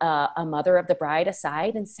pull a mother of the bride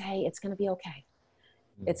aside and say, it's going to be okay.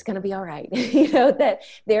 It's going to be all right. That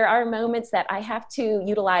there are moments that I have to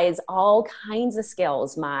utilize all kinds of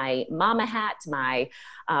skills, my mama hat, my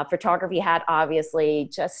photography hat, obviously,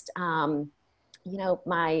 just,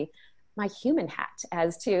 my human hat,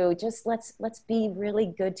 as to just let's be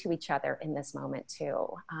really good to each other in this moment too.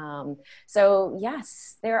 So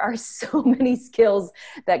yes, there are so many skills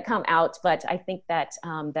that come out, but I think that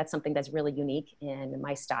that's something that's really unique in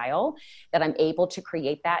my style, that I'm able to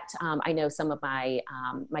create that. I know some of my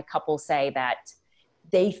couples say that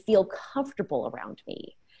they feel comfortable around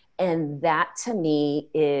me, and that to me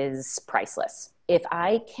is priceless. If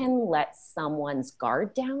I can let someone's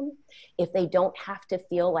guard down, if they don't have to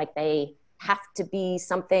feel like they have to be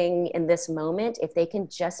something in this moment, if they can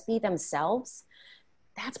just be themselves,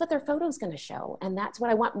 that's what their photo's going to show. And that's what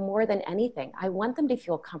I want more than anything. I want them to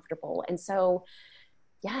feel comfortable. And so,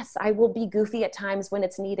 yes, I will be goofy at times when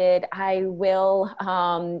it's needed. I will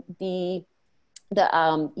be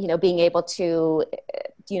being able to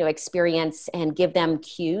experience and give them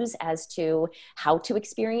cues as to how to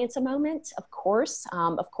experience a moment. Of course,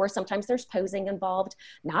 sometimes there's posing involved,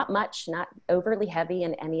 not much, not overly heavy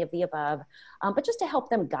in any of the above, but just to help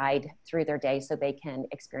them guide through their day so they can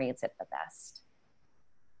experience it the best.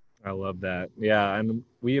 I love that. Yeah. And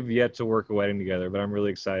we have yet to work a wedding together, but I'm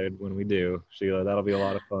really excited when we do, Sheila. That'll be a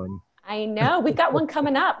lot of fun. I know. We've got one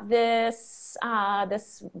coming up this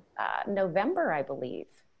November, I believe.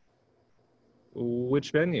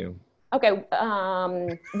 Which venue? Okay.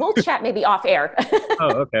 We'll chat maybe off air.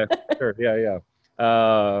 Oh, okay. Sure. Yeah.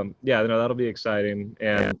 No, that'll be exciting.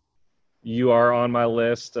 And you are on my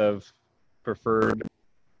list of preferred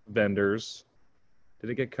vendors.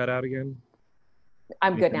 Did it get cut out again?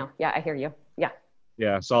 I'm good now. Yeah, I hear you. Yeah.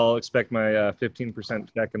 Yeah. So I'll expect my 15%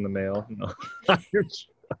 check in the mail. No, I'm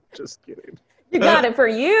just kidding. You got it for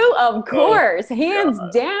you, of course. Hands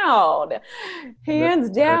down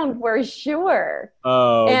for sure.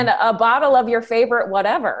 And a bottle of your favorite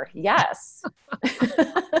whatever. Yes.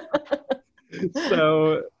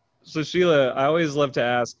 So Sheila, I always love to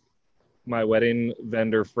ask my wedding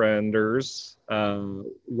vendor frienders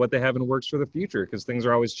what they have in works for the future, because things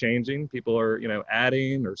are always changing. People are,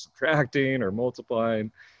 adding or subtracting or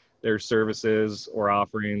multiplying their services or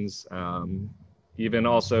offerings. Even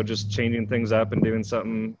also just changing things up and doing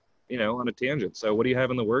something, on a tangent. So what do you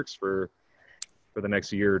have in the works for the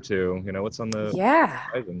next year or two? What's on the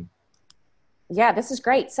horizon? Yeah, this is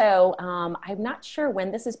great. So I'm not sure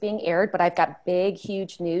when this is being aired, but I've got big,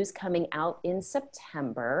 huge news coming out in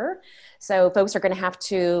September. So folks are going to have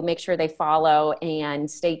to make sure they follow and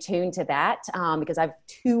stay tuned to that because I have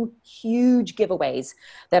 2 huge giveaways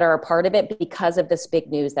that are a part of it because of this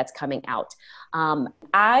big news that's coming out.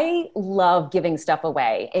 I love giving stuff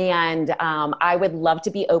away, and I would love to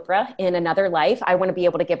be Oprah in another life. I want to be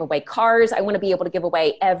able to give away cars. I want to be able to give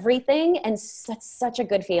away everything, and that's such a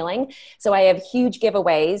good feeling. So I have huge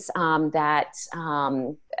giveaways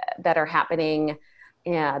that are happening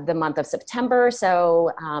the month of September.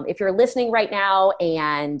 So if you're listening right now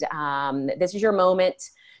and this is your moment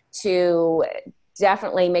to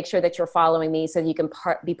definitely make sure that you're following me so you can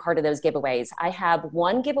be part of those giveaways. I have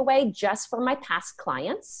one giveaway just for my past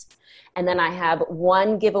clients. And then I have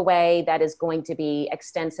one giveaway that is going to be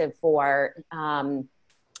extensive for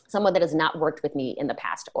someone that has not worked with me in the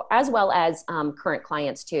past, as well as current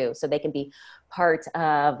clients too. So they can be part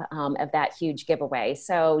of that huge giveaway.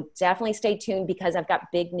 So definitely stay tuned because I've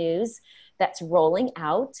got big news that's rolling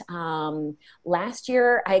out. Last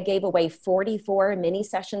year, I gave away 44 mini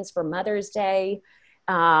sessions for Mother's Day.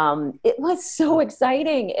 It was so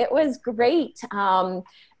exciting. It was great.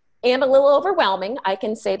 And a little overwhelming. I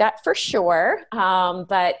can say that for sure.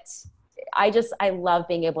 But I love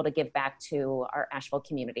being able to give back to our Asheville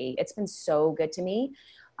community. It's been so good to me.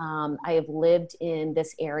 I have lived in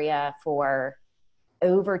this area for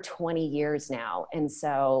over 20 years now. And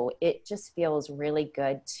so it just feels really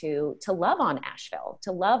good to love on Asheville,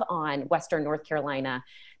 to love on Western North Carolina,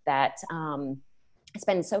 that it's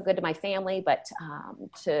been so good to my family, but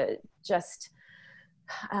to just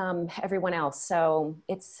everyone else. So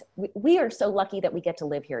we are so lucky that we get to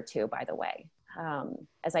live here too, by the way.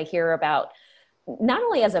 As I hear about, not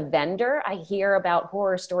only as a vendor, I hear about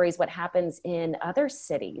horror stories, what happens in other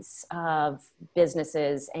cities of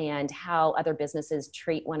businesses and how other businesses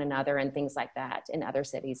treat one another and things like that in other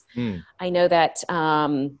cities. I know that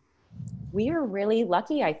we are really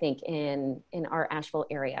lucky, I think, in our Asheville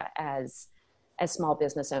area as small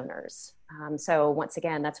business owners. So once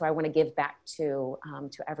again, that's why I want to give back to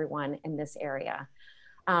everyone in this area.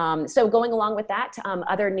 So going along with that,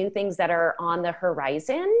 other new things that are on the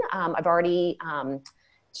horizon. I've already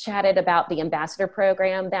chatted about the ambassador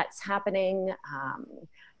program that's happening.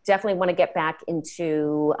 Definitely want to get back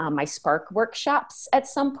into my Spark workshops at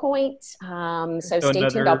some point. So stay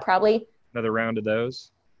tuned. I'll probably another round of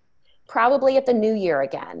those. Probably at the new year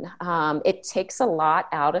again. It takes a lot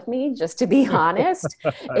out of me, just to be honest.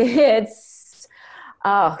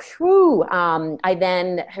 I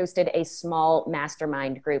then hosted a small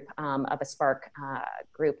mastermind group of a Spark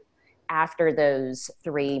group after those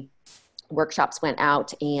 3 workshops went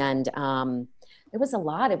out. And it was a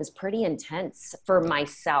lot. It was pretty intense for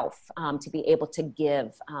myself to be able to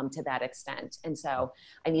give to that extent. And so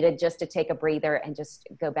I needed just to take a breather and just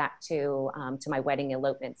go back to my wedding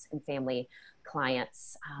elopements and family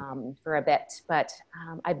clients for a bit. But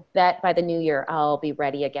I bet by the new year, I'll be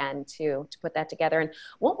ready again to put that together. And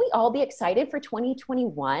won't we all be excited for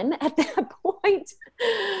 2021 at that point?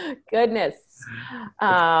 Goodness.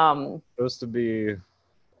 Supposed to be,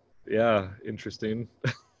 interesting.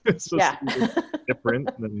 It's supposed to be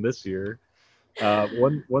different than this year.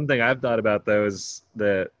 One thing I've thought about though is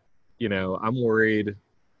that, I'm worried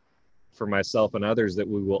for myself and others that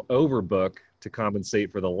we will overbook to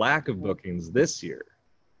compensate for the lack of bookings this year.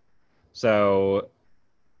 So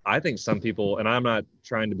I think some people, and I'm not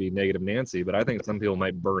trying to be negative Nancy, but I think some people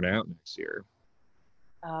might burn out next year.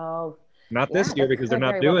 Oh, not this year because they're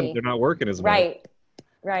not working as much.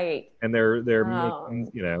 Right. And they're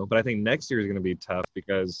making, but I think next year is going to be tough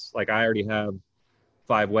because like I already have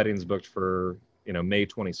 5 weddings booked for, May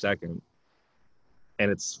 22nd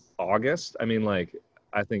and it's August. I mean, like,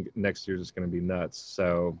 I think next year's just going to be nuts.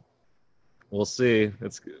 So we'll see.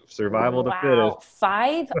 It's survival of the fittest.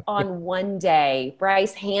 5 on one day.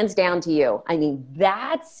 Bryce, hands down to you. I mean,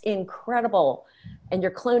 that's incredible. And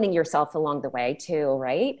you're cloning yourself along the way too,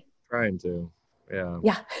 right? Trying to. Yeah.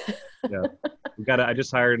 Yeah. I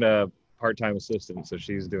just hired a part-time assistant. So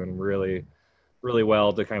she's doing really, really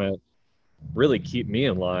well to kind of really keep me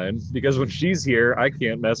in line because when she's here, I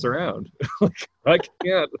can't mess around. I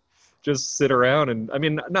can't just sit around and, I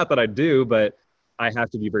mean, not that I do, but I have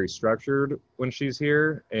to be very structured when she's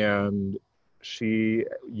here. And she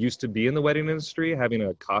used to be in the wedding industry, having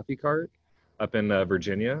a coffee cart up in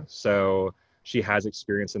Virginia. So she has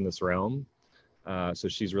experience in this realm. So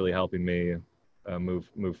she's really helping me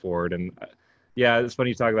move forward. And it's funny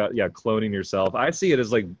you talk about, cloning yourself. I see it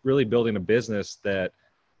as like really building a business that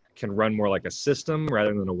can run more like a system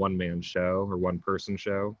rather than a one-man show or one-person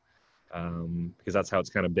show. Because that's how it's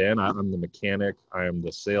kind of been. I'm the mechanic. I am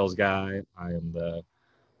the sales guy. I am the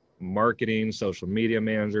marketing, social media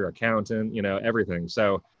manager, accountant, everything.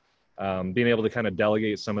 So being able to kind of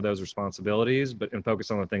delegate some of those responsibilities, and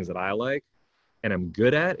focus on the things that I like and I'm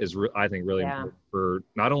good at is, I think, really important for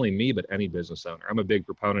not only me, but any business owner. I'm a big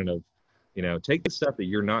proponent of, take the stuff that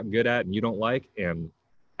you're not good at and you don't like and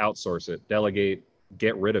outsource it, delegate,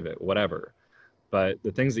 get rid of it, whatever. But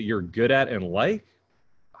the things that you're good at and like,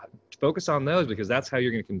 focus on those because that's how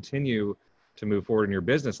you're going to continue to move forward in your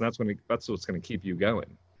business. And that's what's going to keep you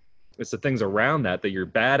going. It's the things around that you're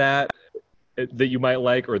bad at, that you might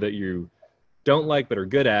like, or that you don't like but are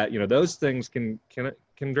good at. Those things can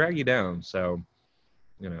drag you down. So,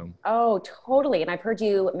 Oh, totally. And I've heard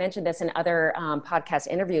you mention this in other podcast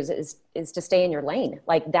interviews, is to stay in your lane.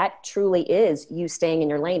 Like, that truly is you staying in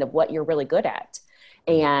your lane of what you're really good at,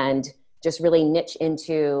 and just really niche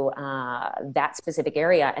into that specific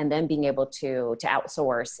area, and then being able to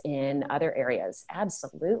outsource in other areas.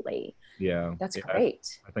 Absolutely. Yeah. That's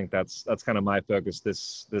great. I think that's kind of my focus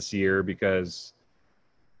this year, because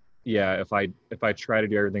if I try to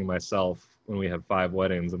do everything myself when we have 5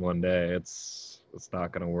 weddings in one day, it's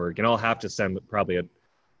not going to work. And I'll have to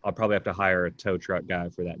I'll probably have to hire a tow truck guy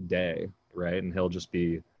for that day. Right. And he'll just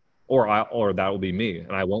be, or that will be me,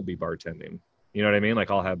 and I won't be bartending. You know what I mean?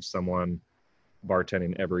 Like, I'll have someone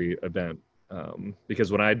bartending every event.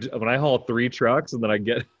 Because when I haul 3 trucks and then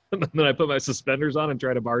I put my suspenders on and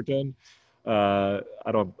try to bartend, I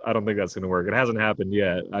don't think that's going to work. It hasn't happened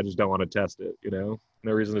yet. I just don't want to test it.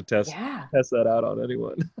 No reason to test that out on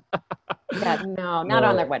anyone. Yeah, no, not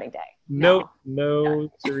on their wedding day. No,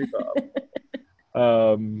 Siri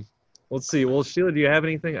Bob. Let's see. Well, Sheila, do you have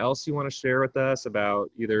anything else you want to share with us about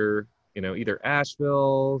either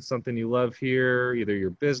Asheville, something you love here, either your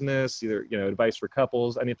business, either, advice for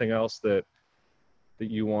couples, anything else that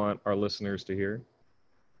you want our listeners to hear?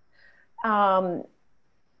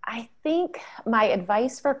 I think my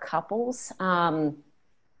advice for couples,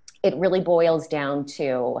 it really boils down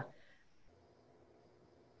to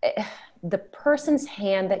the person's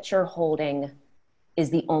hand that you're holding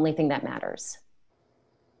is the only thing that matters.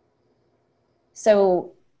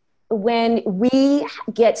 So when we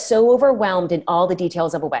get so overwhelmed in all the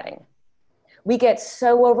details of a wedding, we get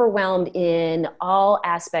so overwhelmed in all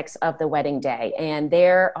aspects of the wedding day. And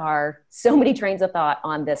there are so many trains of thought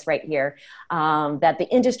on this right here, that the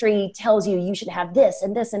industry tells you should have this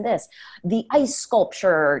and this and this, the ice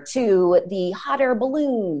sculpture to the hot air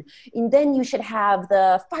balloon, and then you should have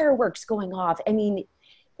the fireworks going off. I mean,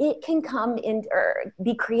 it can come in or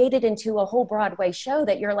be created into a whole Broadway show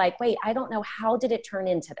that you're like, wait, I don't know, how did it turn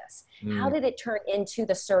into this? How did it turn into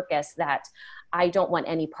the circus that I don't want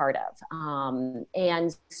any part of?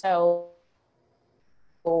 And so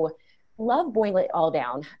love boil it all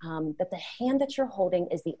down, that the hand that you're holding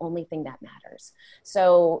is the only thing that matters.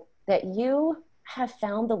 So that you have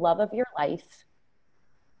found the love of your life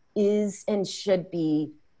is and should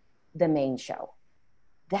be the main show.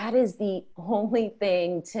 That is the only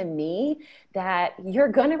thing to me that you're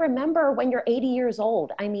going to remember when you're 80 years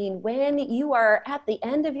old. I mean, when you are at the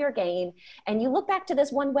end of your game and you look back to this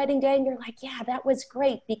one wedding day and you're like, yeah, that was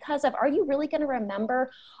great because of, are you really going to remember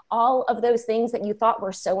all of those things that you thought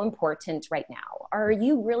were so important right now? Are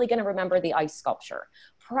you really going to remember the ice sculpture?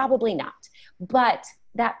 Probably not. But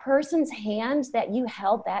that person's hand that you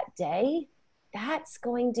held that day, that's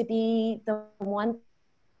going to be the one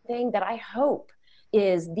thing that I hope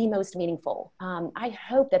is the most meaningful. I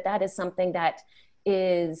hope that is something that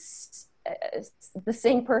is the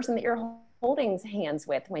same person that you're holding hands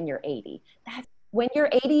with when you're 80. When you're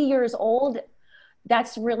 80 years old,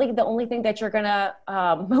 that's really the only thing that you're gonna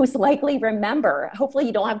most likely remember. Hopefully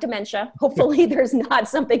you don't have dementia. Hopefully there's not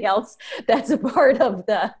something else that's a part of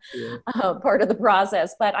the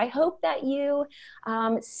process. But I hope that you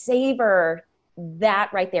savor that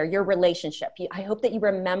right there, your relationship. I hope that you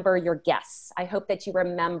remember your guests. I hope that you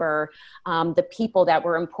remember the people that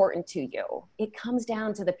were important to you. It comes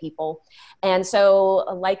down to the people. And so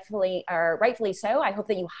rightfully so, I hope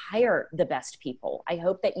that you hire the best people. I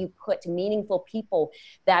hope that you put meaningful people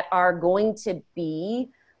that are going to be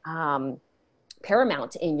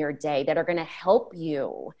paramount in your day, that are going to help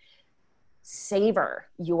you savor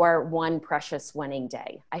your one precious wedding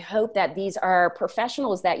day. I hope that these are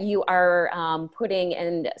professionals that you are putting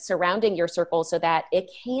and surrounding your circle so that it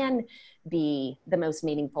can be the most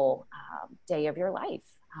meaningful day of your life.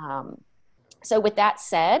 So with that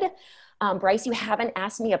said, Bryce, you haven't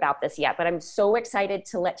asked me about this yet, but I'm so excited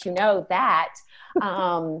to let you know that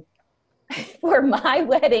for my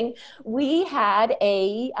wedding, we had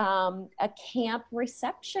a camp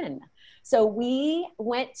reception. So we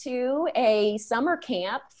went to a summer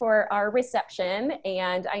camp for our reception,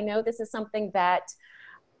 and I know this is something that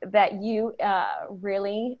you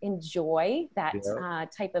really enjoy, that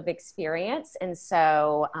type of experience. And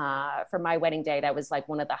so for my wedding day, that was like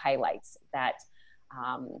one of the highlights, that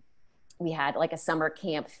we had like a summer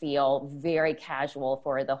camp feel, very casual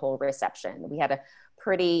for the whole reception. We had a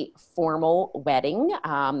pretty formal wedding.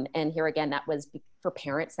 And here again, that was for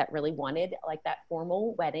parents that really wanted like that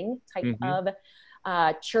formal wedding type of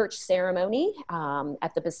church ceremony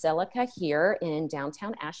at the Basilica here in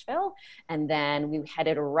downtown Asheville. And then we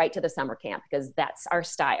headed right to the summer camp because that's our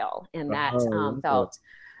style. And that felt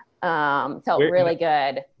really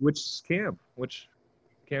good. Which camp? Which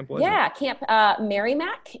camp was it? Camp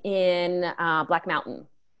Merrimack in Black Mountain.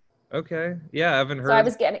 Okay. Yeah, I haven't heard. So I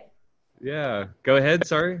was getting... Yeah. Go ahead.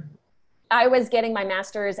 Sorry. I was getting my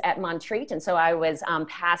master's at Montreat, and so I was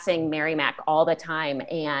passing Merrimack all the time.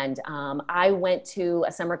 And I went to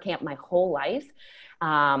a summer camp my whole life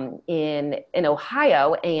in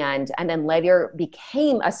Ohio, and then later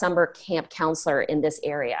became a summer camp counselor in this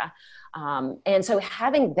area. And so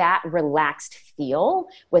having that relaxed feel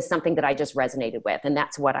was something that I just resonated with, and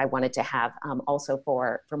that's what I wanted to have also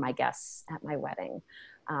for my guests at my wedding.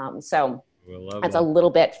 So that's a little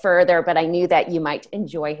bit further, but I knew that you might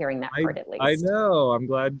enjoy hearing that part at least. I know. I'm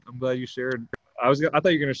glad you shared. I thought you were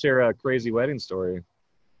going to share a crazy wedding story.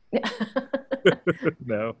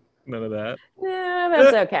 No, none of that. Yeah,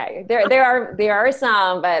 that's okay. There are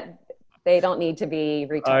some, but they don't need to be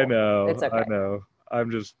retold. I know. It's okay. I know. I'm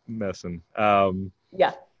just messing.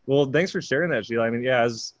 Yeah. Well, thanks for sharing that, Sheila. I mean, yeah,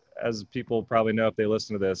 as people probably know if they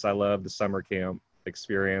listen to this, I love the summer camp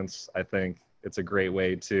experience. I think it's a great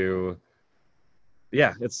way to,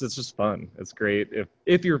 it's just fun. It's great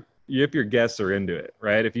if your guests are into it,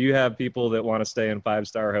 right? If you have people that want to stay in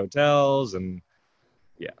 5-star hotels and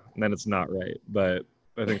then it's not right. But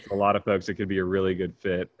I think for a lot of folks, it could be a really good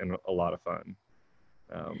fit and a lot of fun.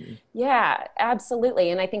 Yeah, absolutely.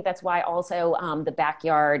 And I think that's why also the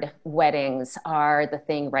backyard weddings are the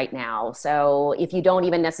thing right now. So if you don't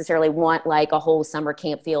even necessarily want like a whole summer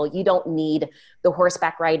camp feel, you don't need the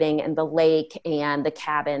horseback riding and the lake and the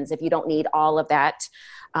cabins. If you don't need all of that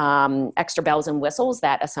extra bells and whistles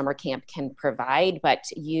that a summer camp can provide, but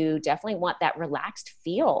you definitely want that relaxed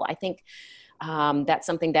feel. I think that's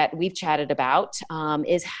something that we've chatted about,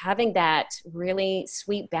 is having that really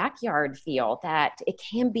sweet backyard feel, that it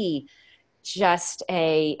can be just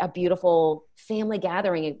a beautiful family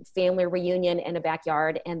gathering, a family reunion in a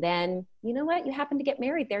backyard. And then, you know what, you happen to get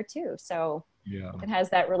married there too. So it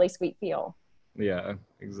has that really sweet feel. Yeah,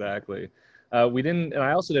 exactly. And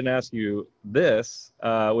I also didn't ask you this,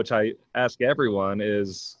 which I ask everyone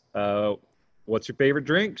is, what's your favorite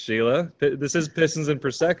drink, Sheila? This is Pistons and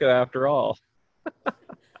Prosecco after all.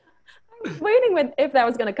 I was waiting if that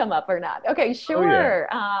was going to come up or not. Okay, sure.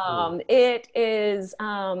 Oh, yeah. It is,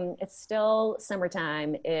 it's still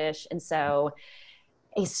summertime-ish. And so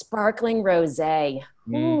a sparkling rosé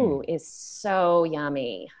is so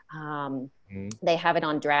yummy. They have it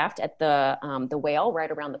on draft at the Whale right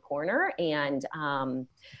around the corner. And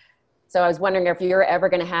so I was wondering if you're ever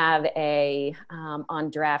going to have a on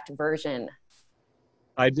draft version.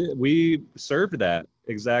 I did. We served that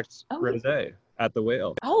exact rosé at the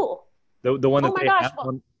Whale. Oh, the one that they have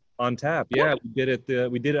on tap. Yeah, we did it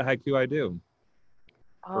at Haiku I Do.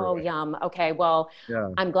 Oh, yum. Okay, well,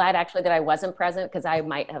 I'm glad actually that I wasn't present because I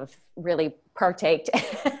might have really partaked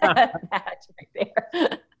that right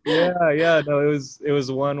there. No, it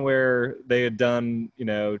was one where they had done,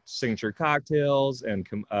 signature cocktails and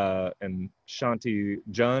Shanti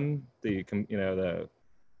Jun, the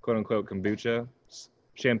quote unquote kombucha,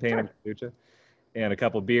 champagne and kombucha, and a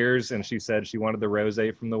couple beers, and she said she wanted the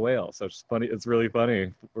rosé from the Whale. So it's funny. It's really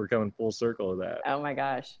funny. We're coming full circle of that. Oh my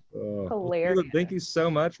gosh. Hilarious. Well, thank you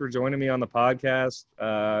so much for joining me on the podcast.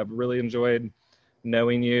 Really enjoyed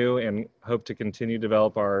knowing you and hope to continue to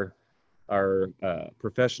develop our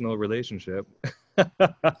professional relationship.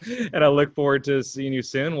 And I look forward to seeing you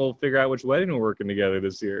soon. We'll figure out which wedding we're working together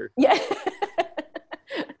this year. Yeah.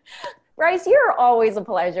 Bryce, you're always a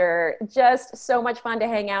pleasure. Just so much fun to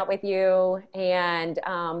hang out with you. And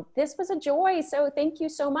this was a joy. So thank you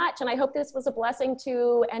so much. And I hope this was a blessing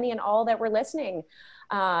to any and all that were listening.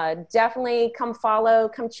 Definitely come follow,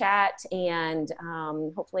 come chat, and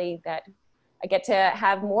hopefully that I get to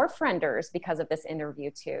have more frienders because of this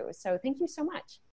interview too. So thank you so much.